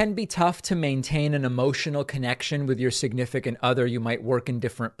 Sometimes it can be tough to maintain an emotional connection with your significant other. You might work in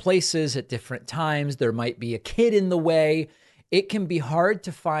different places at different times. There might be a kid in the way. It can be hard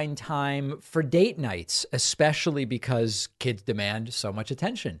to find time for date nights, especially because kids demand so much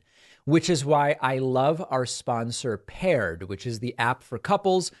attention, which is why I love our sponsor, Paired, which is the app for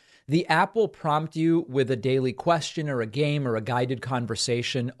couples. The app will prompt you with a daily question or a game or a guided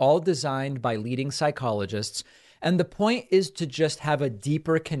conversation, all designed by leading psychologists. And the point is to just have a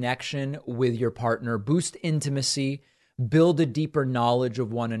deeper connection with your partner, boost intimacy, build a deeper knowledge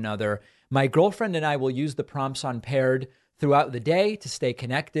of one another. My girlfriend and I will use the prompts on Paired throughout the day to stay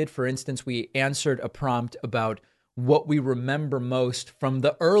connected. For instance, we answered a prompt about what we remember most from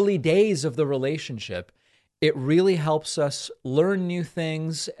the early days of the relationship. It really helps us learn new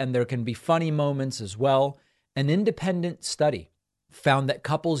things, and there can be funny moments as well. An independent study found that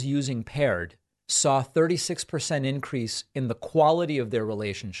couples using Paired saw a 36% increase in the quality of their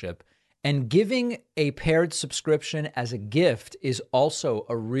relationship. And giving a paired subscription as a gift is also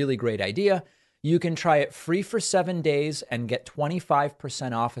a really great idea. You can try it free for 7 days and get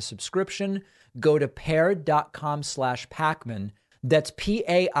 25% off a subscription. Go to paired.com/Pacman. That's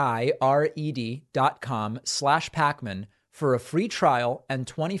PAIRED.com/Pacman for a free trial and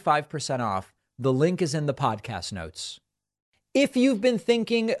 25% off. The link is in the podcast notes. If you've been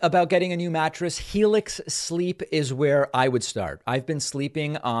thinking about getting a new mattress, Helix Sleep is where I would start. I've been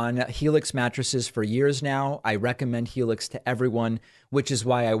sleeping on Helix mattresses for years now. I recommend Helix to everyone, which is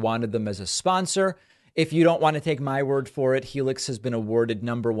why I wanted them as a sponsor. If you don't want to take my word for it, Helix has been awarded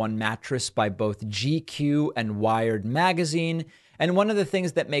 #1 mattress by both GQ and Wired magazine. And one of the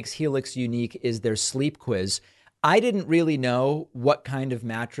things that makes Helix unique is their sleep quiz. I didn't really know what kind of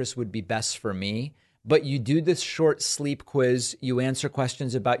mattress would be best for me. But you do this short sleep quiz, you answer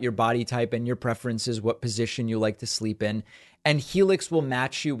questions about your body type and your preferences, what position you like to sleep in, and Helix will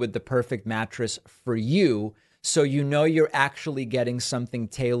match you with the perfect mattress for you, so you know you're actually getting something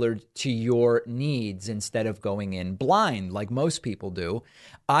tailored to your needs instead of going in blind like most people do.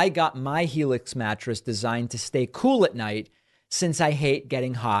 I got my Helix mattress designed to stay cool at night since I hate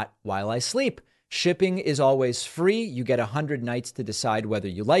getting hot while I sleep. Shipping is always free. You get 100 nights to decide whether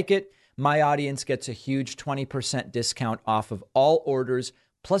you like it. My audience gets a huge 20% discount off of all orders,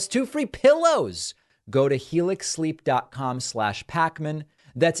 plus 2 free pillows. Go to helixsleep.com/Pacman.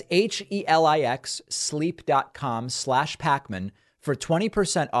 That's HELIX sleep.com/Pacman for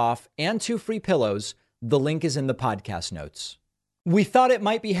 20% off and 2 free pillows. The link is in the podcast notes. We thought it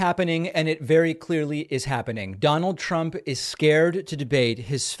might be happening, and it very clearly is happening. Donald Trump is scared to debate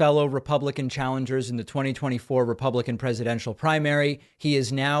his fellow Republican challengers in the 2024 Republican presidential primary. He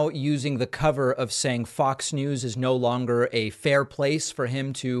is now using the cover of saying Fox News is no longer a fair place for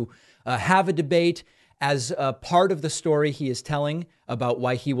him to have a debate. As a part of the story he is telling about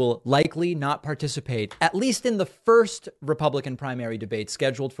why he will likely not participate, at least in the first Republican primary debate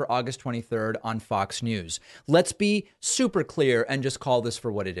scheduled for August 23rd on Fox News. Let's be super clear and just call this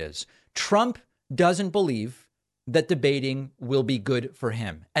for what it is. Trump doesn't believe that debating will be good for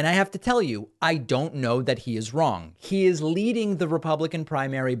him. And I have to tell you, I don't know that he is wrong. He is leading the Republican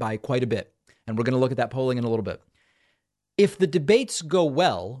primary by quite a bit. And we're going to look at that polling in a little bit. If the debates go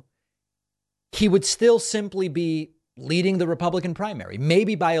well, he would still simply be leading the Republican primary,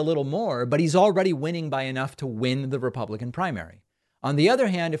 maybe by a little more, but he's already winning by enough to win the Republican primary. On the other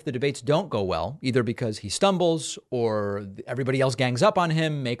hand, if the debates don't go well, either because he stumbles or everybody else gangs up on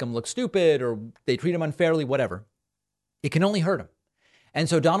him, make him look stupid, or they treat him unfairly, whatever, it can only hurt him. And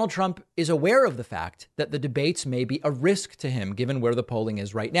so Donald Trump is aware of the fact that the debates may be a risk to him, given where the polling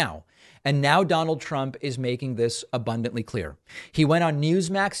is right now. And now Donald Trump is making this abundantly clear. He went on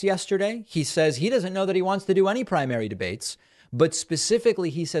Newsmax yesterday. He says he doesn't know that he wants to do any primary debates, but specifically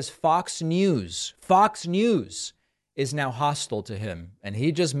he says Fox News is now hostile to him, and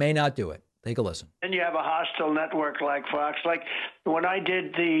he just may not do it. Take a listen. And you have a hostile network like Fox. Like when I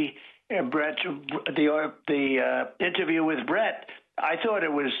did the interview with Brett, I thought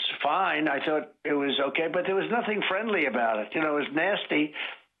it was fine. I thought it was okay, but there was nothing friendly about it. You know, it was nasty.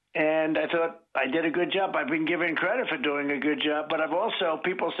 And I thought I did a good job. I've been given credit for doing a good job, but I've also,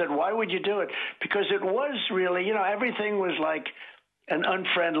 people said, why would you do it? Because it was really, you know, everything was like an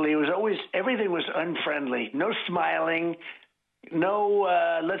unfriendly. It was always, everything was unfriendly. No smiling, no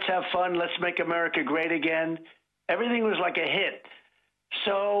let's have fun, let's make America great again. Everything was like a hit.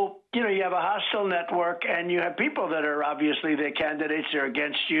 So, you know, you have a hostile network and you have people that are obviously their candidates are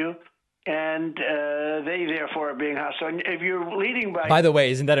against you. And they, therefore, are being hostile. And if you're leading by the way,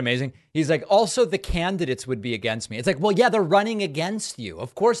 isn't that amazing? He's like, also, the candidates would be against me. It's like, well, yeah, they're running against you.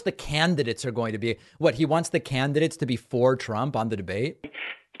 Of course, the candidates are going to be. What, he wants the candidates to be for Trump on the debate?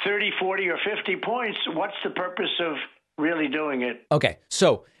 30, 40, or 50 points. What's the purpose of really doing it? Okay,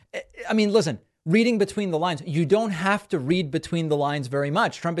 so, I mean, listen, reading between the lines, you don't have to read between the lines very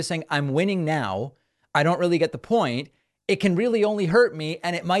much. Trump is saying, I'm winning now. I don't really get the point. It can really only hurt me,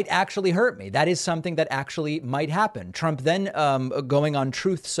 and it might actually hurt me. That is something that actually might happen. Trump then going on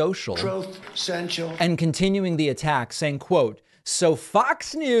Truth Social and continuing the attack, saying, quote, so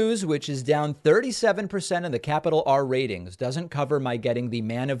Fox News, which is down 37% in the capital R ratings, doesn't cover my getting the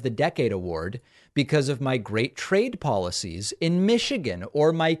Man of the Decade award because of my great trade policies in Michigan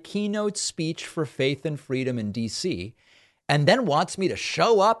or my keynote speech for faith and freedom in D.C., and then wants me to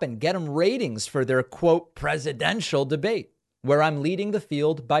show up and get them ratings for their, quote, presidential debate, where I'm leading the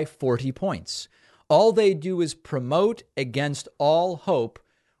field by 40 points. All they do is promote against all hope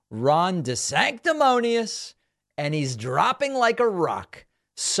Ron DeSanctimonious, and he's dropping like a rock.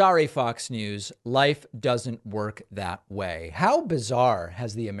 Sorry, Fox News, life doesn't work that way. How bizarre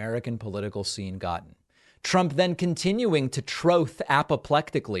has the American political scene gotten? Trump then continuing to troth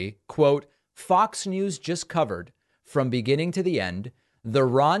apoplectically, quote, Fox News just covered from beginning to the end the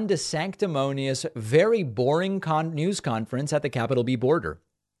Ron DeSanctimonious, very boring news conference at the Capitol B border,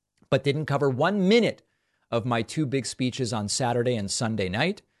 but didn't cover 1 minute of my two big speeches on Saturday and Sunday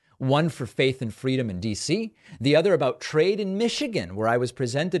night. One for Faith and Freedom in D.C., the other about trade in Michigan, where I was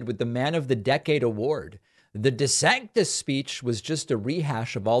presented with the Man of the Decade award. The DeSantis speech was just a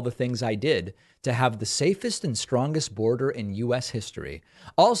rehash of all the things I did to have the safest and strongest border in U.S. history.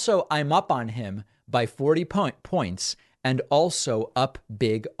 Also, I'm up on him by 40 points and also up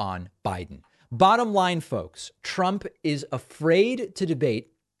big on Biden. Bottom line, folks, Trump is afraid to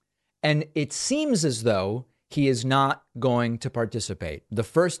debate, and it seems as though he is not going to participate. The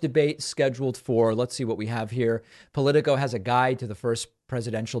first debate scheduled for, let's see what we have here. Politico has a guide to the first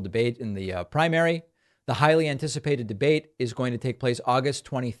presidential debate in the primary. The highly anticipated debate is going to take place August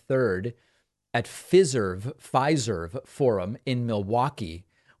 23rd at Pfizer Forum in Milwaukee,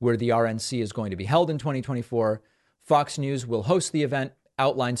 where the RNC is going to be held in 2024. Fox News will host the event,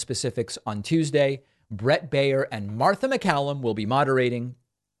 outline specifics on Tuesday. Brett Baer and Martha McCallum will be moderating.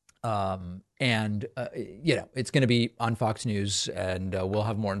 It's going to be on Fox News, and we'll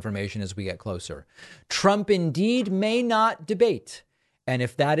have more information as we get closer. Trump indeed may not debate. And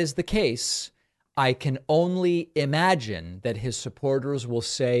if that is the case, I can only imagine that his supporters will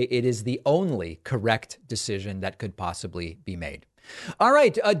say it is the only correct decision that could possibly be made. All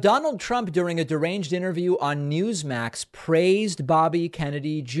right. Donald Trump, during a deranged interview on Newsmax, praised Bobby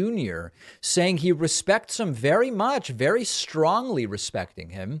Kennedy Jr., saying he respects him very much, very strongly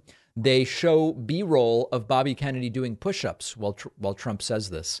respecting him. They show B-roll of Bobby Kennedy doing push-ups while Trump says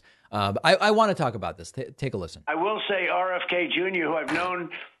this. I want to talk about this. Take a listen. I will say RFK Jr., who I've known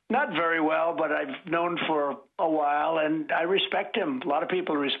not very well, but I've known for a while, and I respect him. A lot of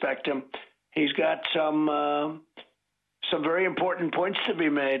people respect him. He's got some very important points to be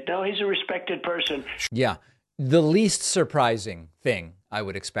made. No, he's a respected person. Yeah. The least surprising thing I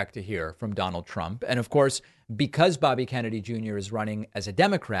would expect to hear from Donald Trump. And of course, because Bobby Kennedy Jr. is running as a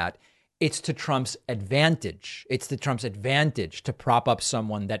Democrat, it's to Trump's advantage. It's to Trump's advantage to prop up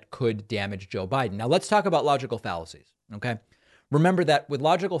someone that could damage Joe Biden. Now, let's talk about logical fallacies. OK, remember that with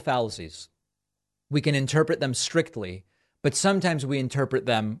logical fallacies, we can interpret them strictly, but sometimes we interpret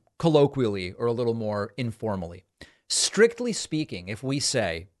them colloquially or a little more informally. Strictly speaking, if we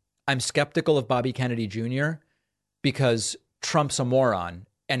say, I'm skeptical of Bobby Kennedy Jr. because Trump's a moron,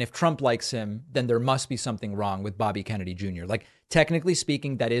 and if Trump likes him, then there must be something wrong with Bobby Kennedy Jr. Like, technically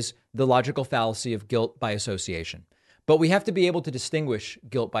speaking, that is the logical fallacy of guilt by association. But we have to be able to distinguish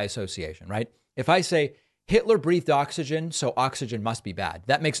guilt by association, right? If I say Hitler breathed oxygen, so oxygen must be bad,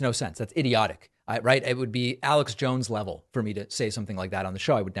 that makes no sense. That's idiotic, right? It would be Alex Jones level for me to say something like that on the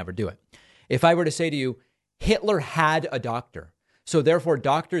show. I would never do it. If I were to say to you, Hitler had a doctor, so therefore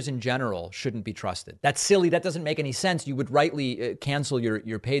doctors in general shouldn't be trusted. That's silly. That doesn't make any sense. You would rightly cancel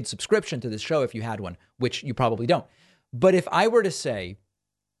your paid subscription to this show if you had one, which you probably don't. But if I were to say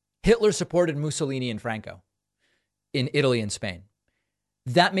Hitler supported Mussolini and Franco in Italy and Spain,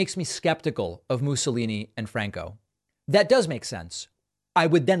 that makes me skeptical of Mussolini and Franco. That does make sense. I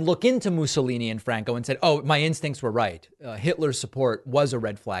would then look into Mussolini and Franco and said, oh, my instincts were right. Hitler's support was a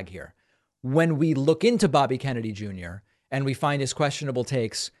red flag here. When we look into Bobby Kennedy Jr. and we find his questionable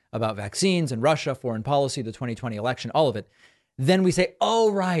takes about vaccines and Russia, foreign policy, the 2020 election, all of it, then we say,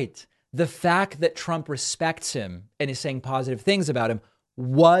 oh, right, the fact that Trump respects him and is saying positive things about him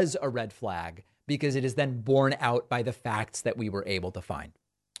was a red flag because it is then borne out by the facts that we were able to find.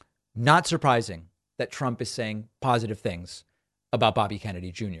 Not surprising that Trump is saying positive things about Bobby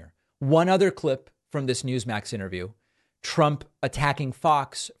Kennedy Jr. One other clip from this Newsmax interview, Trump attacking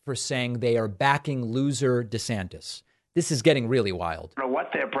Fox for saying they are backing loser DeSantis. This is getting really wild. I don't know what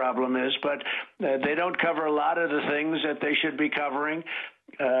their problem is, but they don't cover a lot of the things that they should be covering.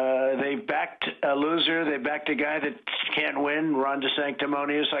 They backed a loser. They backed a guy that can't win, Ron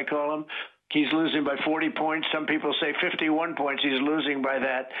DeSanctimonious, I call him. He's losing by 40 points. Some people say 51 points. He's losing by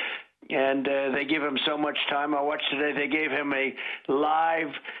that. And they give him so much time. I watched today, they gave him a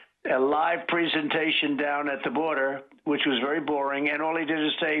live presentation down at the border, which was very boring. And all he did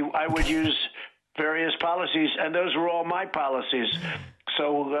is say, I would use various policies. And those were all my policies.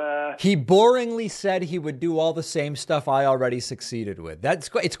 So he boringly said he would do all the same stuff I already succeeded with.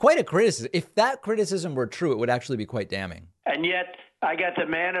 It's quite a criticism. If that criticism were true, it would actually be quite damning. And yet I got the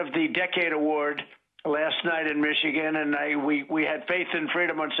Man of the Decade award last night in Michigan, and we had Faith and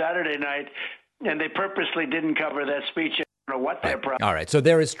Freedom on Saturday night, and they purposely didn't cover that speech. I don't know what their problem. All right. So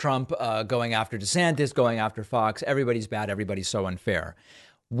there is Trump going after DeSantis, going after Fox. Everybody's bad. Everybody's so unfair.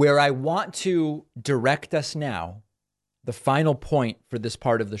 Where I want to direct us now, the final point for this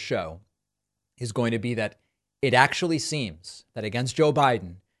part of the show is going to be that it actually seems that against Joe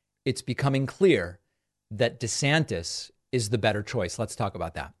Biden, it's becoming clear that DeSantis is the better choice. Let's talk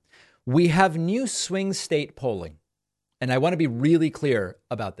about that. We have new swing state polling, and I want to be really clear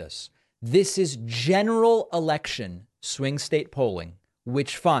about this. This is general election swing state polling,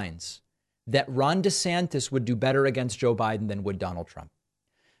 which finds that Ron DeSantis would do better against Joe Biden than would Donald Trump.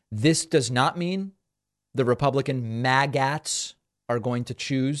 This does not mean the Republican magats are going to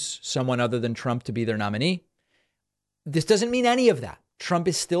choose someone other than Trump to be their nominee. This doesn't mean any of that. Trump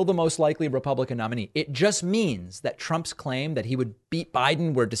is still the most likely Republican nominee. It just means that Trump's claim that he would beat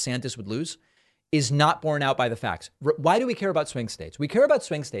Biden where DeSantis would lose is not borne out by the facts. Why do we care about swing states? We care about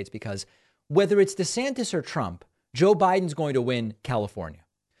swing states because whether it's DeSantis or Trump, Joe Biden's going to win California.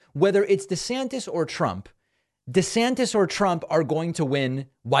 Whether it's DeSantis or Trump are going to win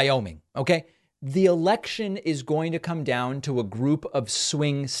Wyoming. Okay. The election is going to come down to a group of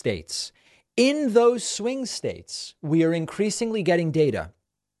swing states. In those swing states, we are increasingly getting data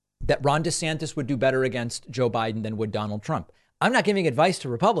that Ron DeSantis would do better against Joe Biden than would Donald Trump. I'm not giving advice to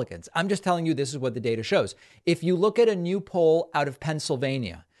Republicans. I'm just telling you this is what the data shows. If you look at a new poll out of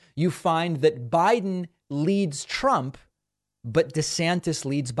Pennsylvania, you find that Biden leads Trump, but DeSantis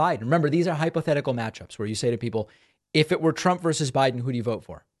leads Biden. Remember, these are hypothetical matchups where you say to people, if it were Trump versus Biden, who do you vote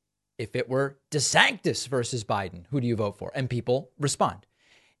for? If it were DeSantis versus Biden, who do you vote for? And people respond.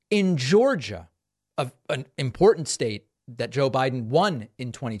 In Georgia, an important state that Joe Biden won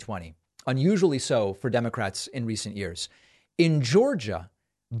in 2020, unusually so for Democrats in recent years. In Georgia,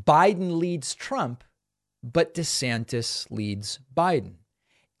 Biden leads Trump, but DeSantis leads Biden.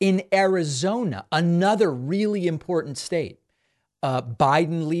 In Arizona, another really important state,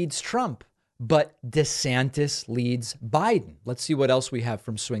 Biden leads Trump, but DeSantis leads Biden. Let's see what else we have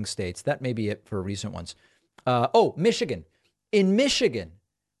from swing states. That may be it for recent ones. Michigan. In Michigan,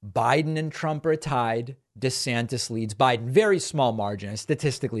 Biden and Trump are tied. DeSantis leads Biden. Very small margin,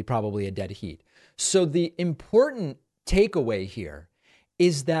 statistically probably a dead heat. So the important takeaway here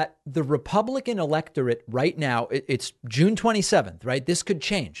is that the Republican electorate right now, it's June 27th, right? This could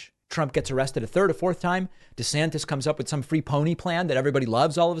change. Trump gets arrested a third or fourth time. DeSantis comes up with some free pony plan that everybody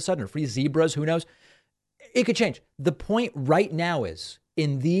loves all of a sudden, or free zebras, who knows? It could change. The point right now is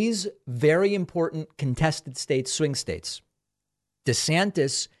in these very important contested states, swing states,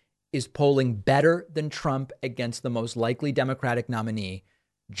 DeSantis is polling better than Trump against the most likely Democratic nominee,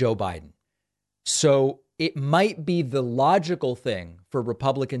 Joe Biden. So it might be the logical thing for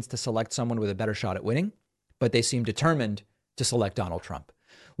Republicans to select someone with a better shot at winning, but they seem determined to select Donald Trump.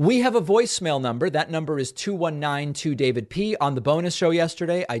 We have a voicemail number. That number is 219-2-DAVID-P. On the bonus show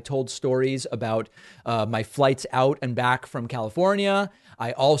yesterday, I told stories about my flights out and back from California.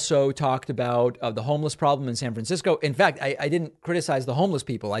 I also talked about the homeless problem in San Francisco. In fact, I didn't criticize the homeless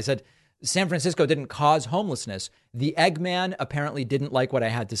people. I said San Francisco didn't cause homelessness. The Eggman apparently didn't like what I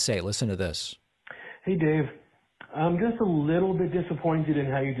had to say. Listen to this. Hey, Dave. I'm just a little bit disappointed in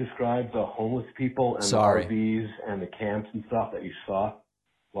how you described the homeless people and the RVs and the camps and stuff that you saw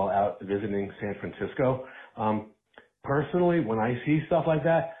while out visiting San Francisco. Personally, when I see stuff like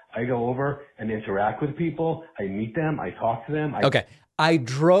that, I go over and interact with people. I meet them. I talk to them. Okay. I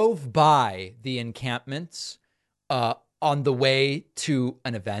drove by the encampments on the way to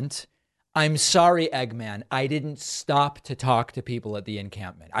an event. I'm sorry, Eggman. I didn't stop to talk to people at the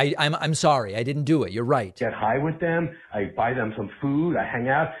encampment. I'm sorry. I didn't do it. You're right. Get high with them. I buy them some food. I hang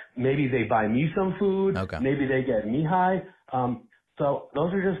out. Maybe they buy me some food. Okay. Maybe they get me high. So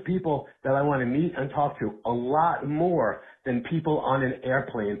those are just people that I want to meet and talk to a lot more than people on an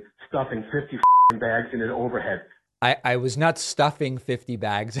airplane stuffing 50 bags in an overhead. I was not stuffing 50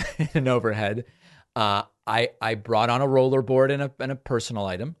 bags in an overhead. I brought on a rollerboard and a personal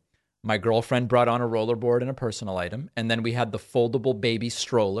item. My girlfriend brought on a rollerboard and a personal item. And then we had the foldable baby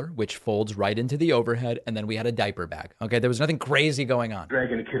stroller, which folds right into the overhead. And then we had a diaper bag. Okay, there was nothing crazy going on.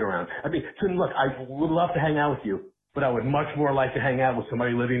 Dragging a kid around. I mean, look, I would love to hang out with you, but I would much more like to hang out with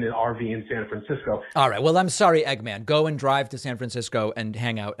somebody living in an RV in San Francisco. All right, well, I'm sorry, Eggman. Go and drive to San Francisco and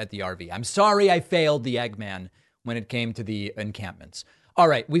hang out at the RV. I'm sorry I failed the Eggman when it came to the encampments. All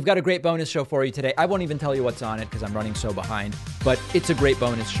right, we've got a great bonus show for you today. I won't even tell you what's on it because I'm running so behind, but it's a great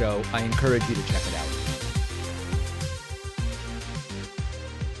bonus show. I encourage you to check it out.